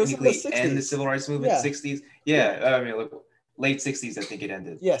it technically end the civil rights movement? 60s? Yeah. I mean, look, late 60s, I think it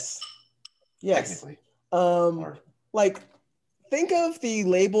ended. Yes. Technically. Like, think of the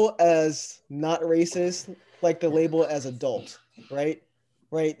label as not racist, like the label as adult, right?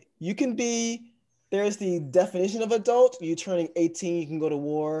 Right. You can be, there's the definition of adult. You turning 18, you can go to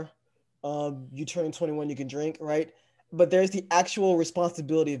war. You turning 21, you can drink, right? But there's the actual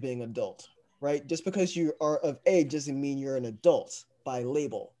responsibility of being adult, right? Just because you are of age doesn't mean you're an adult by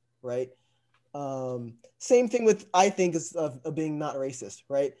label, right? Same thing with, I think, is of being not racist,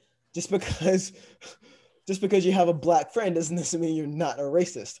 right? Just because you have a Black friend doesn't necessarily mean you're not a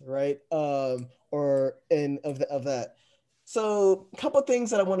racist, right? Of that. So a couple of things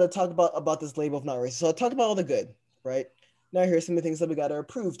that I want to talk about this label of not racist. So I'll talk about all the good, right? Now here's some of the things that we got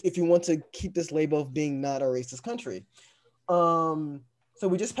approved if you want to keep this label of being not a racist country. So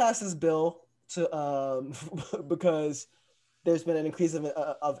we just passed this bill to because there's been an increase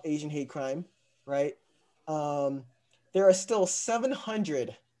of Asian hate crime, right? There are still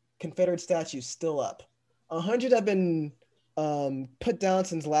 700 Confederate statues still up. 100 have been put down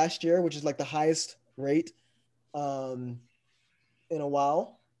since last year, which is like the highest rate in a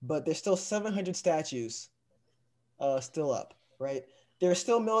while, but there's still 700 statues still up, right? There are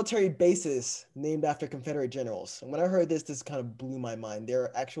still military bases named after Confederate generals. And when I heard this kind of blew my mind. There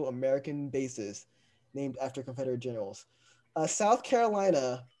are actual American bases named after Confederate generals. South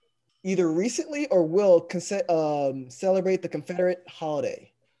Carolina either recently or will celebrate the Confederate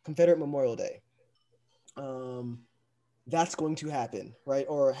holiday, Confederate Memorial Day. That's going to happen, right?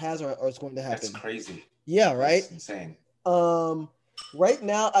 Or it's going to happen. That's crazy. Yeah, right? That's insane. Right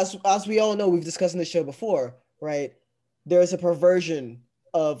now, as we all know, we've discussed in the show before, right? There's a perversion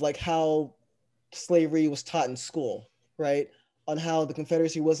of like how slavery was taught in school, right? On how the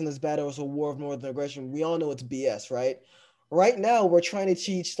Confederacy wasn't as bad as a war of northern aggression. We all know it's BS, right? Right now, we're trying to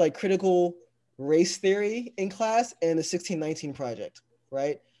teach like critical race theory in class and the 1619 Project,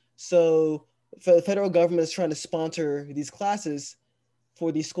 right? So the federal government is trying to sponsor these classes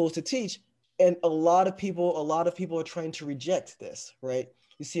for these schools to teach. And a lot of people are trying to reject this, right?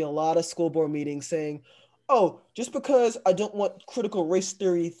 You see a lot of school board meetings saying, oh, just because I don't want critical race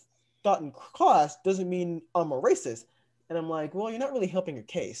theory taught in class doesn't mean I'm a racist. And I'm like, well, you're not really helping your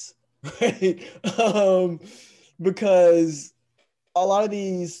case, right? Because a lot of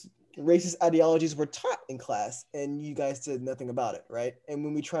these racist ideologies were taught in class and you guys did nothing about it, right? And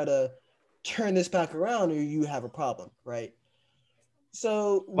when we try to turn this back around, you have a problem, right?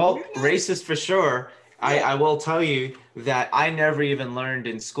 So, well, racist for sure. Yeah. I will tell you that I never even learned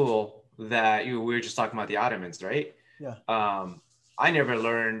in school that we were just talking about the Ottomans, right? Yeah. I never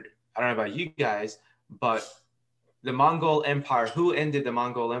learned, I don't know about you guys, but the Mongol Empire, who ended the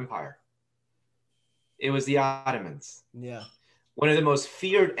Mongol Empire? It was the Ottomans. Yeah. One of the most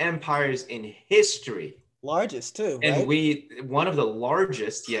feared empires in history. Largest too, and right? One of the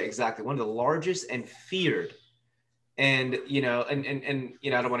largest, yeah, exactly. One of the largest and feared. And, you know, and you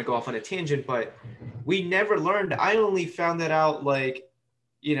know, I don't want to go off on a tangent, but we never learned. I only found that out like,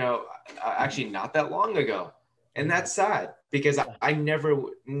 you know, actually not that long ago. And that's sad because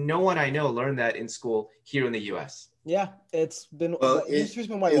no one I know learned that in school here in the US. Yeah, it's been,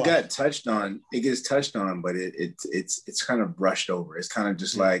 it gets touched on, but it's kind of brushed over. It's kind of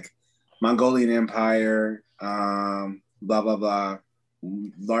just like Mongolian Empire, blah, blah, blah,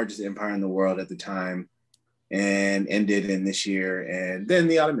 largest empire in the world at the time, and ended in this year. And then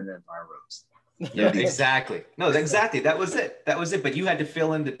the Ottoman Empire rose. Yeah, exactly. No, exactly. That was it. But you had to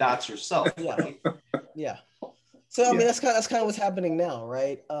fill in the dots yourself. Yeah. Right? Yeah. So, I mean, that's kind of what's happening now,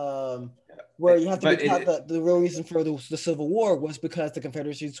 right? Where you have to be taught the real reason for the Civil War was because the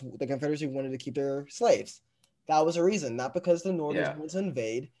Confederacy wanted to keep their slaves. That was a reason, not because the Northerners wanted to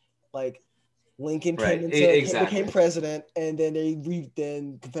invade. Like, Lincoln Right. became president, and then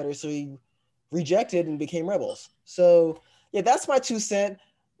then Confederacy rejected and became rebels. So yeah, that's my 2 cents.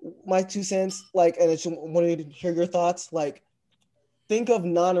 My 2 cents. Like, and I just wanted to hear your thoughts. Like, think of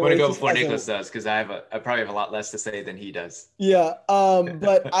non-racist. I'm gonna go before Nicholas does, because I probably have a lot less to say than he does. Yeah.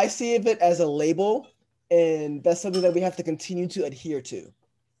 But I see it as a label, and that's something that we have to continue to adhere to,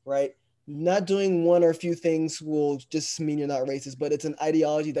 right? Not doing one or a few things will just mean you're not racist, but it's an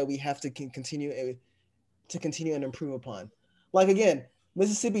ideology that we have to continue and improve upon. Like, again,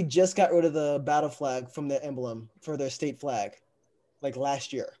 Mississippi just got rid of the battle flag from their emblem for their state flag, like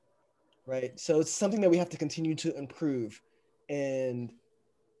last year, right? So it's something that we have to continue to improve. And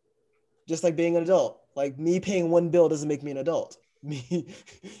just like being an adult, like me paying one bill doesn't make me an adult. Me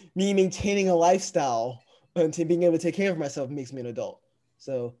maintaining a lifestyle and being able to take care of myself makes me an adult.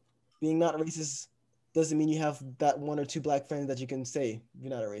 So being not racist doesn't mean you have that one or two black friends that you can say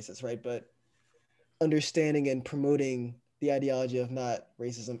you're not a racist, right? But understanding and promoting the ideology of not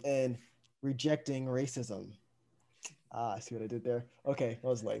racism and rejecting racism. I see what I did there. Okay, that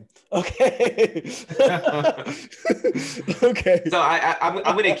was lame. Okay. Okay. So I'm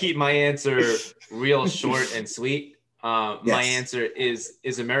going to keep my answer real short and sweet. Yes. My answer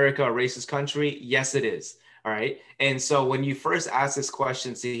is America a racist country? Yes, it is. All right. And so when you first asked this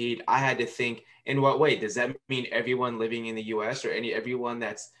question, Saheed, I had to think, in what way? Does that mean everyone living in the US or everyone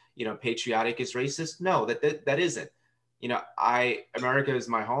that's, patriotic is racist? No, that isn't. America is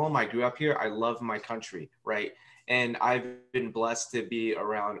my home. I grew up here. I love my country, right? And I've been blessed to be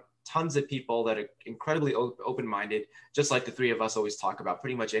around tons of people that are incredibly open-minded, just like the three of us always talk about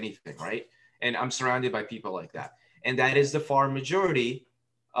pretty much anything, right? And I'm surrounded by people like that. And that is the far majority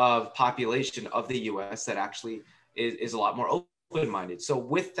of population of the US that actually is a lot more open-minded. So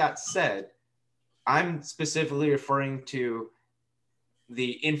with that said, I'm specifically referring to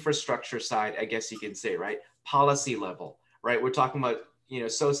the infrastructure side, I guess you can say, right? Policy level, right? We're talking about,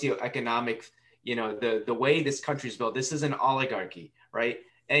 socioeconomic, the way this country is built. This is an oligarchy, right?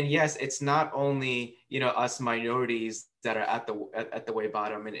 And yes, it's not only, us minorities that are at the way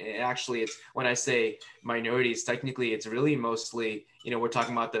bottom. And actually, it's, when I say minorities, technically, it's really mostly, we're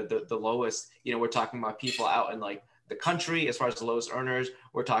talking about the lowest, we're talking about people out in like the country, as far as the lowest earners.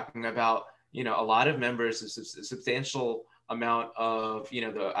 We're talking about, a lot of members, a substantial amount of,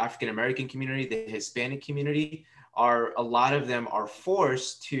 the African-American community, the Hispanic community, a lot of them are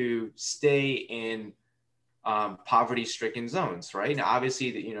forced to stay in poverty-stricken zones, right? Now,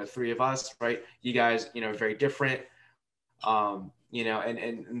 obviously, the three of us, right? You guys, very different, and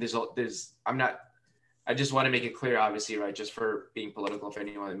I just want to make it clear, obviously, right? Just for being political, if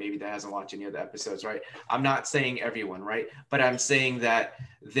anyone maybe that hasn't watched any of the episodes, right? I'm not saying everyone, right? But I'm saying that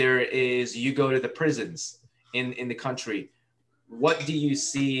you go to the prisons in the country. What do you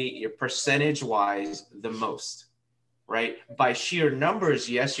see percentage-wise the most, right? By sheer numbers,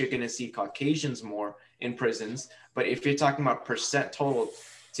 yes, you're going to see Caucasians more in prisons. But if you're talking about percent total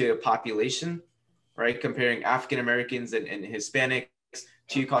to population, right, comparing African Americans and Hispanics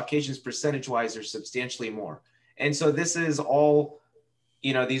to Caucasians, percentage-wise, are substantially more. And so this is all,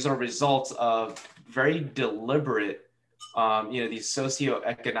 these are results of very deliberate, these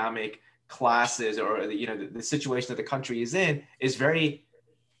socioeconomic classes, or the situation that the country is in is very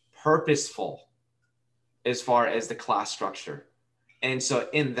purposeful as far as the class structure. And so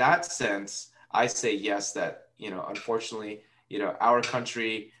in that sense, I say yes, that, unfortunately, our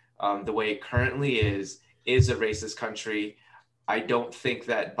country, the way it currently is a racist country. I don't think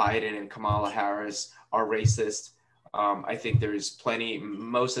that Biden and Kamala Harris are racist. I think there's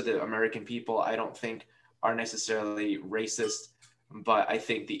most of the American people, I don't think, are necessarily racist. But I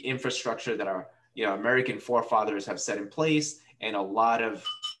think the infrastructure that our American forefathers have set in place, and a lot of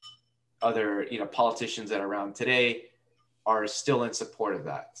other politicians that are around today, are still in support of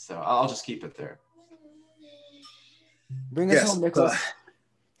that. So I'll just keep it there. Bring us home, Nicholas.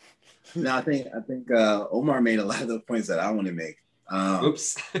 No, I think Omar made a lot of the points that I want to make.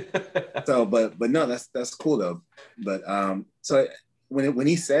 Oops. So, but no, that's cool though. But so when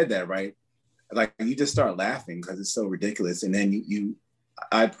he said that, right, like you just start laughing because it's so ridiculous. And then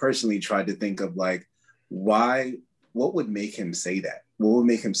I personally tried to think of like, what would make him say that? What would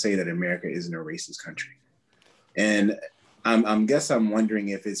make him say that America isn't a racist country? And I'm wondering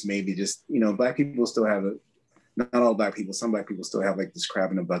if it's maybe just, Black people still have not all Black people, some Black people still have like this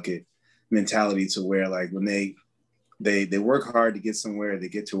crab in a bucket mentality, to where like when they work hard to get somewhere, they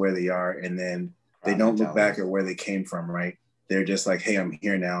get to where they are, and then they don't look back at where they came from, right? They're just like, hey, I'm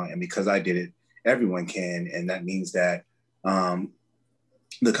here now, and because I did it, everyone can. And that means that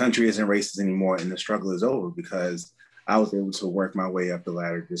the country isn't racist anymore and the struggle is over, because I was able to work my way up the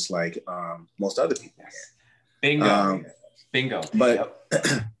ladder just like most other people can. Bingo. Bingo. But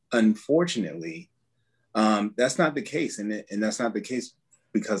unfortunately, that's not the case, and that's not the case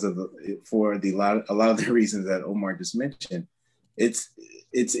because of a lot of the reasons that Omar just mentioned. It's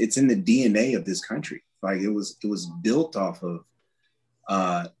in the DNA of this country. Like it was built off of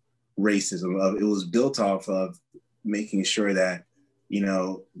racism. It was built off of making sure that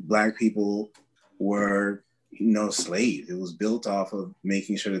Black people were slaves. It was built off of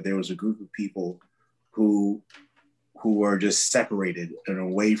making sure that there was a group of people who are just separated and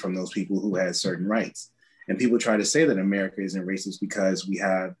away from those people who had certain rights. And people try to say that America isn't racist because we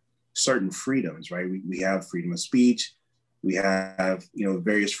have certain freedoms, right? We have freedom of speech. We have,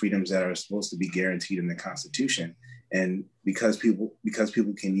 various freedoms that are supposed to be guaranteed in the Constitution. And because people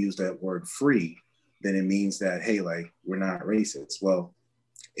can use that word free, then it means that, hey, like, we're not racist. Well,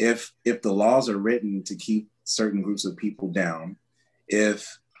 if the laws are written to keep certain groups of people down,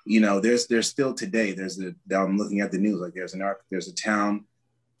 if there's still today, I'm looking at the news, like there's a town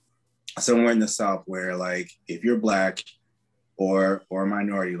somewhere in the South where, like, if you're Black or a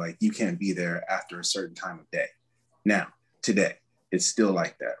minority, like, you can't be there after a certain time of day. Now, today, it's still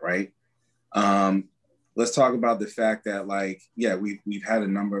like that, right? Let's talk about the fact that, like, yeah, we've had a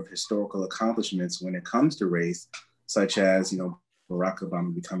number of historical accomplishments when it comes to race, such as, Barack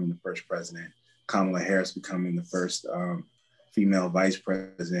Obama becoming the first president, Kamala Harris becoming the first female vice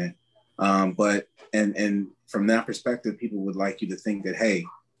president. But from that perspective, people would like you to think that, hey,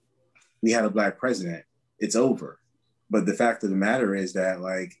 we had a Black president, it's over. But the fact of the matter is that,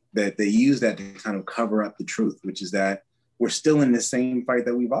 like, that they use that to kind of cover up the truth, which is that we're still in the same fight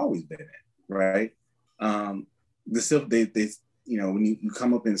that we've always been in, right? When you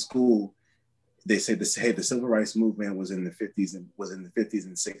come up in school, they say the civil rights movement was in the 50s and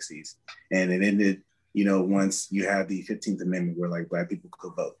 60s, and it ended, once you had the 15th Amendment where, like, Black people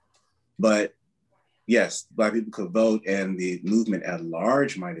could vote. But yes, Black people could vote, and the movement at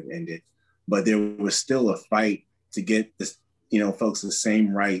large might have ended, but there was still a fight to get this, folks the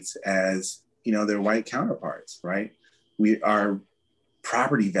same rights as, their white counterparts, right? Our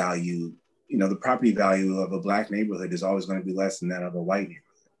property value, the property value of a Black neighborhood is always going to be less than that of a white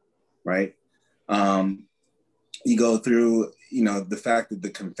neighborhood, right? You go through, the fact that the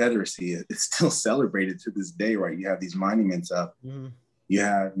Confederacy is still celebrated to this day, right? You have these monuments up. Mm-hmm. You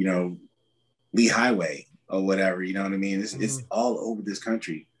have, Lee Highway or whatever, you know what I mean? It's all over this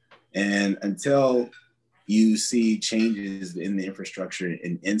country. And until you see changes in the infrastructure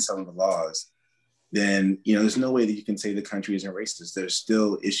and in some of the laws, then, there's no way that you can say the country isn't racist. There's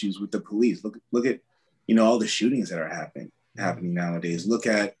still issues with the police. Look at, all the shootings that are happening nowadays. Look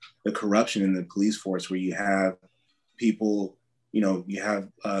at the corruption in the police force, where you have people, you have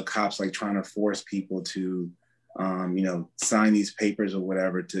cops, like, trying to force people to, sign these papers or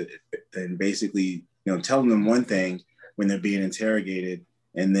whatever and basically, telling them one thing when they're being interrogated.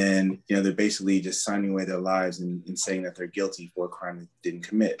 And then, they're basically just signing away their lives and saying that they're guilty for a crime they didn't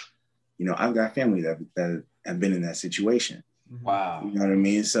commit. I've got family that have been in that situation. Wow. You know what I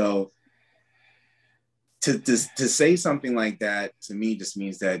mean? So to say something like that, to me, just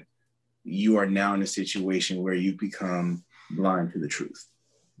means that you are now in a situation where you become blind to the truth,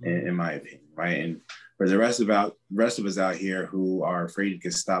 in my opinion, right? And for the rest of us out here who are afraid to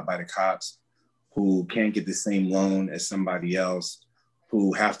get stopped by the cops, who can't get the same loan as somebody else,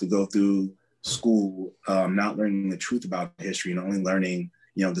 who have to go through school, not learning the truth about history and only learning,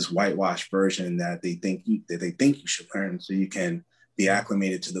 this whitewashed version that they think you should learn so you can be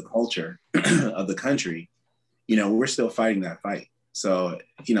acclimated to the culture of the country. We're still fighting that fight. So,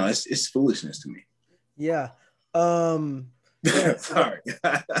 it's foolishness to me. Yeah. Sorry.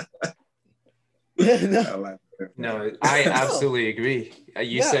 No, I absolutely agree.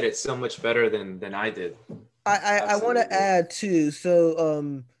 You said it so much better than I did. I want to add too.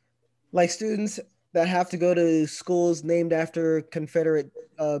 So, like, students that have to go to schools named after Confederate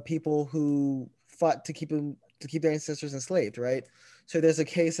people who fought to keep their ancestors enslaved, right? So there's a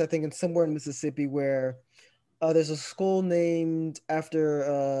case, I think, somewhere in Mississippi where there's a school named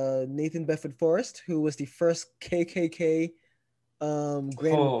after Nathan Bedford Forrest, who was the first KKK Grand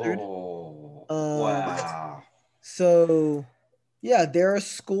Wizard. Wow. So, yeah, there are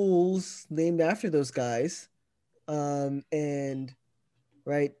schools named after those guys, and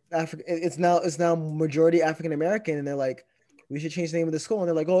right, it's now majority African American, and they're like, we should change the name of the school, and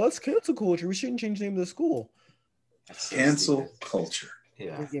they're like, oh, that's cancel culture. We shouldn't change the name of the school. That's so cancel stupid. Culture.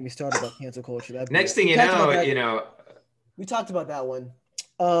 Yeah. Don't get me started about cancel culture. Next thing you know, we talked about that one.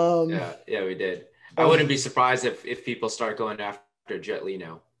 Yeah, we did. I wouldn't be surprised if people start going after Jet Li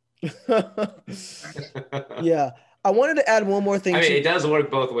now. Yeah. I wanted to add one more thing. I mean, it does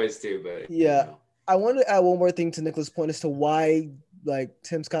work both ways too, but yeah, I wanted to add one more thing to Nicholas' point as to why, like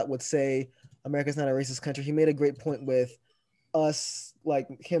Tim Scott would say, America's not a racist country. He made a great point with us, like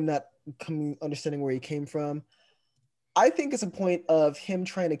him not understanding where he came from. I think it's a point of him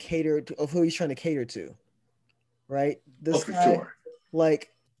trying to cater to, of who he's trying to cater to, right? This for guy, sure. like,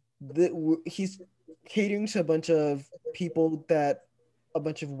 he's catering to a bunch of people a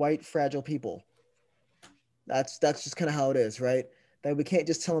bunch of white fragile people. That's just kind of how it is, right? That we can't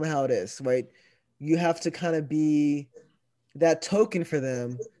just tell them how it is, right? You have to kind of be that token for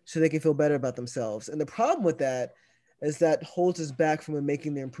them so they can feel better about themselves. And the problem with that is that holds us back from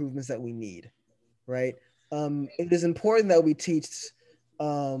making the improvements that we need, right? It is important that we teach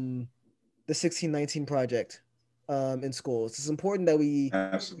the 1619 Project in schools. It's important that we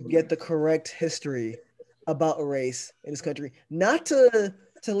get the correct history about race in this country, not to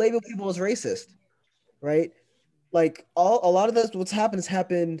label people as racist, right? Like a lot of this, what's happened has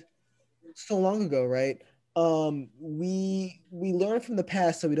happened so long ago, right? We learn from the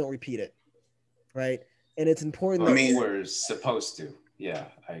past so we don't repeat it, right? And it's important. I mean, we're supposed to. Yeah,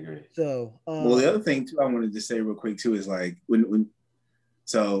 I agree. So, well, the other thing too, I wanted to say real quick too is like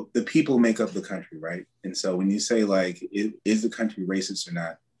so the people make up the country, right? And so when you say like, is the country racist or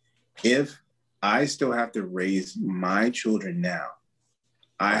not? If I still have to raise my children now,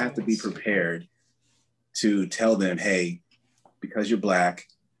 I have to be prepared to tell them, hey, because you're Black,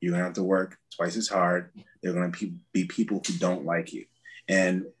 you're gonna have to work twice as hard. There are gonna be people who don't like you.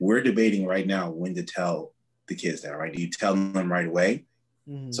 And we're debating right now when to tell the kids that, right? Do you tell them right away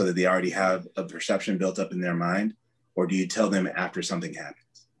so that they already have a perception built up in their mind? Or do you tell them after something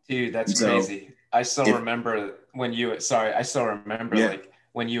happens? Dude, that's crazy. I still remember when you, like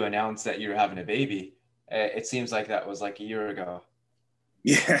when you announced that you were having a baby. It seems like that was like a year ago.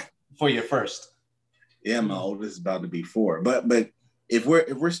 Yeah. For your first. Yeah, my oldest is about to be 4. But if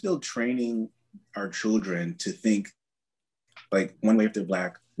we're still training our children to think like one way if they're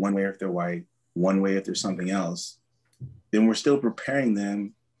Black, one way if they're white, one way if there's something else, then we're still preparing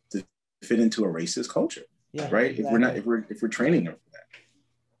them to fit into a racist culture. Yeah, right. Exactly. If we're training them for that.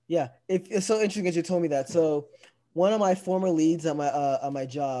 Yeah. It's so interesting that you told me that. So one of my former leads on my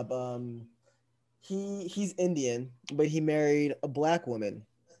job, he's Indian, but he married a Black woman.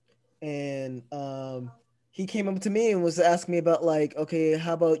 And he came up to me and was asking me about like, okay,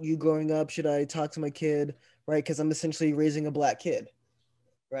 how about you growing up? Should I talk to my kid? Right. Because I'm essentially raising a Black kid.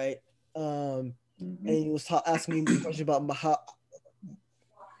 Right. And he was asking me a question about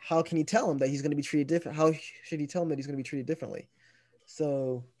how can he tell him that he's going to be treated different? How should he tell him that he's going to be treated differently?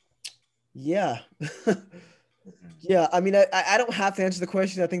 So, yeah. Yeah. I mean, I don't have to answer the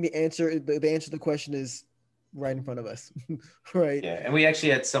question. I think the answer to the question is right in front of us. Right. Yeah. And we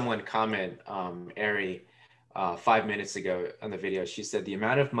actually had someone comment, Ari, 5 minutes ago on the video. She said the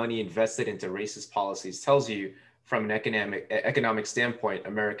amount of money invested into racist policies tells you from an economic standpoint,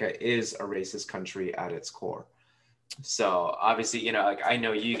 America is a racist country at its core. So obviously, you know, like I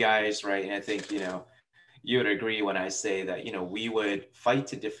know you guys, right? And I think, you know, you would agree when I say that, you know, we would fight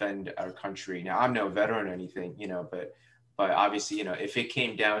to defend our country. Now, I'm no veteran or anything, you know, but obviously, you know, if it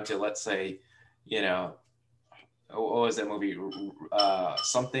came down to, let's say, you know, what was that movie?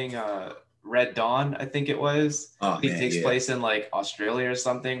 Red Dawn, I think it was. It takes place in like Australia or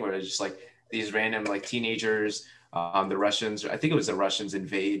something, where it's just like these random like teenagers, the Russians, I think it was the Russians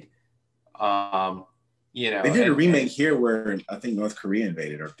invade. You know, they did a remake here where I think North Korea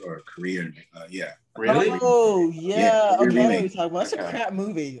invaded or Korea. Yeah. Really? Oh yeah. Okay, I know what you're talking about. That's a crap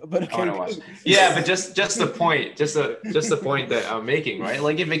movie, but okay. I want to watch it. Yeah, but just the point, just the point that I'm making, right?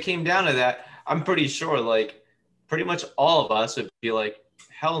 Like if it came down to that, I'm pretty sure like pretty much all of us would be like,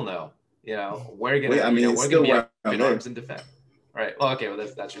 hell no. You know, we're gonna, we're gonna be up in arms and defend. Right. Well, okay. Well,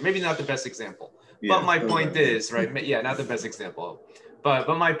 that's true. Maybe not the best example, but my point is, right? Yeah, not the best example, but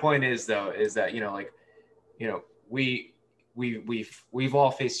my point is though, is that we've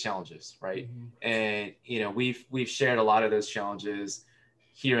all faced challenges, right? And we've shared a lot of those challenges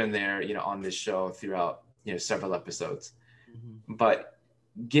here and there, on this show throughout several episodes. But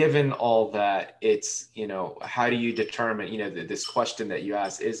given all that, it's how do you determine this question that you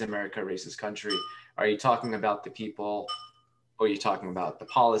asked, is America a racist country? Are you talking about the people, or are you talking about the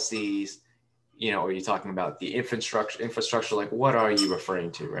policies, or are you talking about the infrastructure? Like, what are you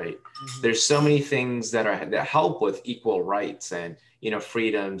referring to, right? There's so many things that help with equal rights and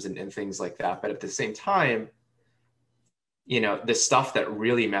freedoms and things like that, but at the same time, the stuff that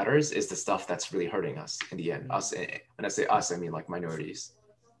really matters is the stuff that's really hurting us in the end. Us, when I say us, I mean like minorities.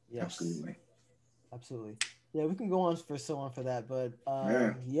 Yeah, absolutely. Yeah, we can go on for so on for that, but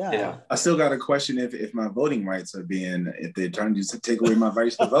yeah. Yeah. I still got a question if my voting rights are if they're trying to take away my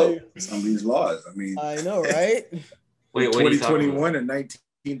rights to vote. Some of these laws. I mean, I know, right? Wait, what are you talking 2021 and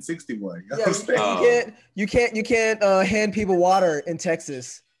 1961. You know Yeah, what I'm saying? you can't hand people water in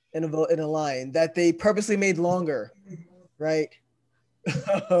Texas in a line that they purposely made longer, right?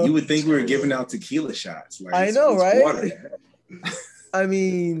 You would think we were giving out tequila shots. Like, I know, it's right? water. I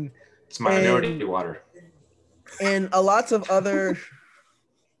mean, It's minority water. and lots of other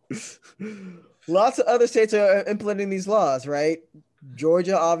states are implementing these laws, right?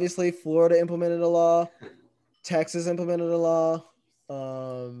 Georgia, obviously, Florida implemented a law, Texas implemented a law.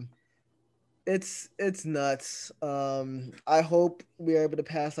 It's nuts. I hope we are able to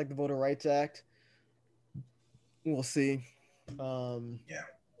pass like the Voter Rights Act. We'll see. Yeah.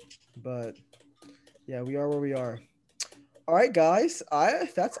 But yeah, we are where we are. All right, guys.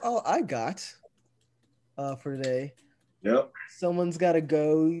 That's all I got for today. Yep. Someone's got to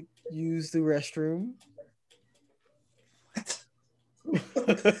go use the restroom.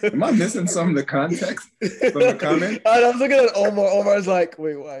 Am I missing some of the context from the comment? I was looking at Omar. Omar's like,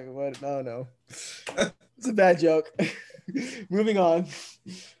 wait, what? No. It's a bad joke. Moving on.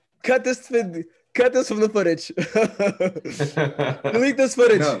 Cut this from the footage. Delete this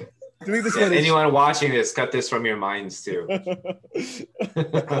footage. No. Delete this Yeah, footage. anyone watching this, cut this from your minds too. Oh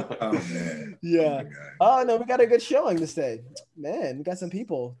man. Yeah. Oh no, we got a good showing this day. Man, we got some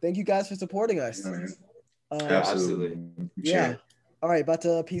people. Thank you guys for supporting us. Absolutely. Yeah. All right, about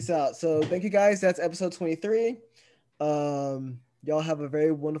to peace out. So thank you guys. That's episode 23. Y'all have a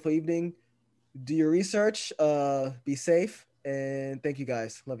very wonderful evening. Do your research. Be safe. And thank you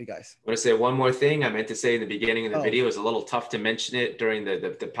guys. Love you guys. I want to say one more thing. I meant to say in the beginning of the video. It was a little tough to mention it during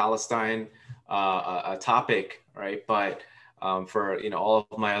the Palestine topic, right? But for all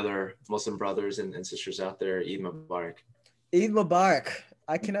of my other Muslim brothers and sisters out there, Eid Mubarak. Eid Mubarak.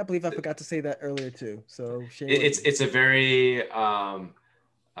 I cannot believe I forgot to say that earlier too. So it's a very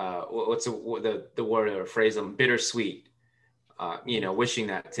what's the word or phrase? Bittersweet. Wishing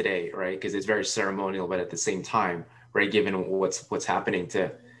that today, right? Because it's very ceremonial, but at the same time, right, given what's happening to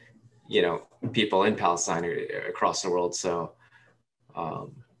people in Palestine across the world. So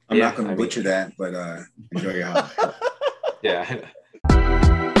I'm not going to butcher that, but enjoy your holiday. Yeah.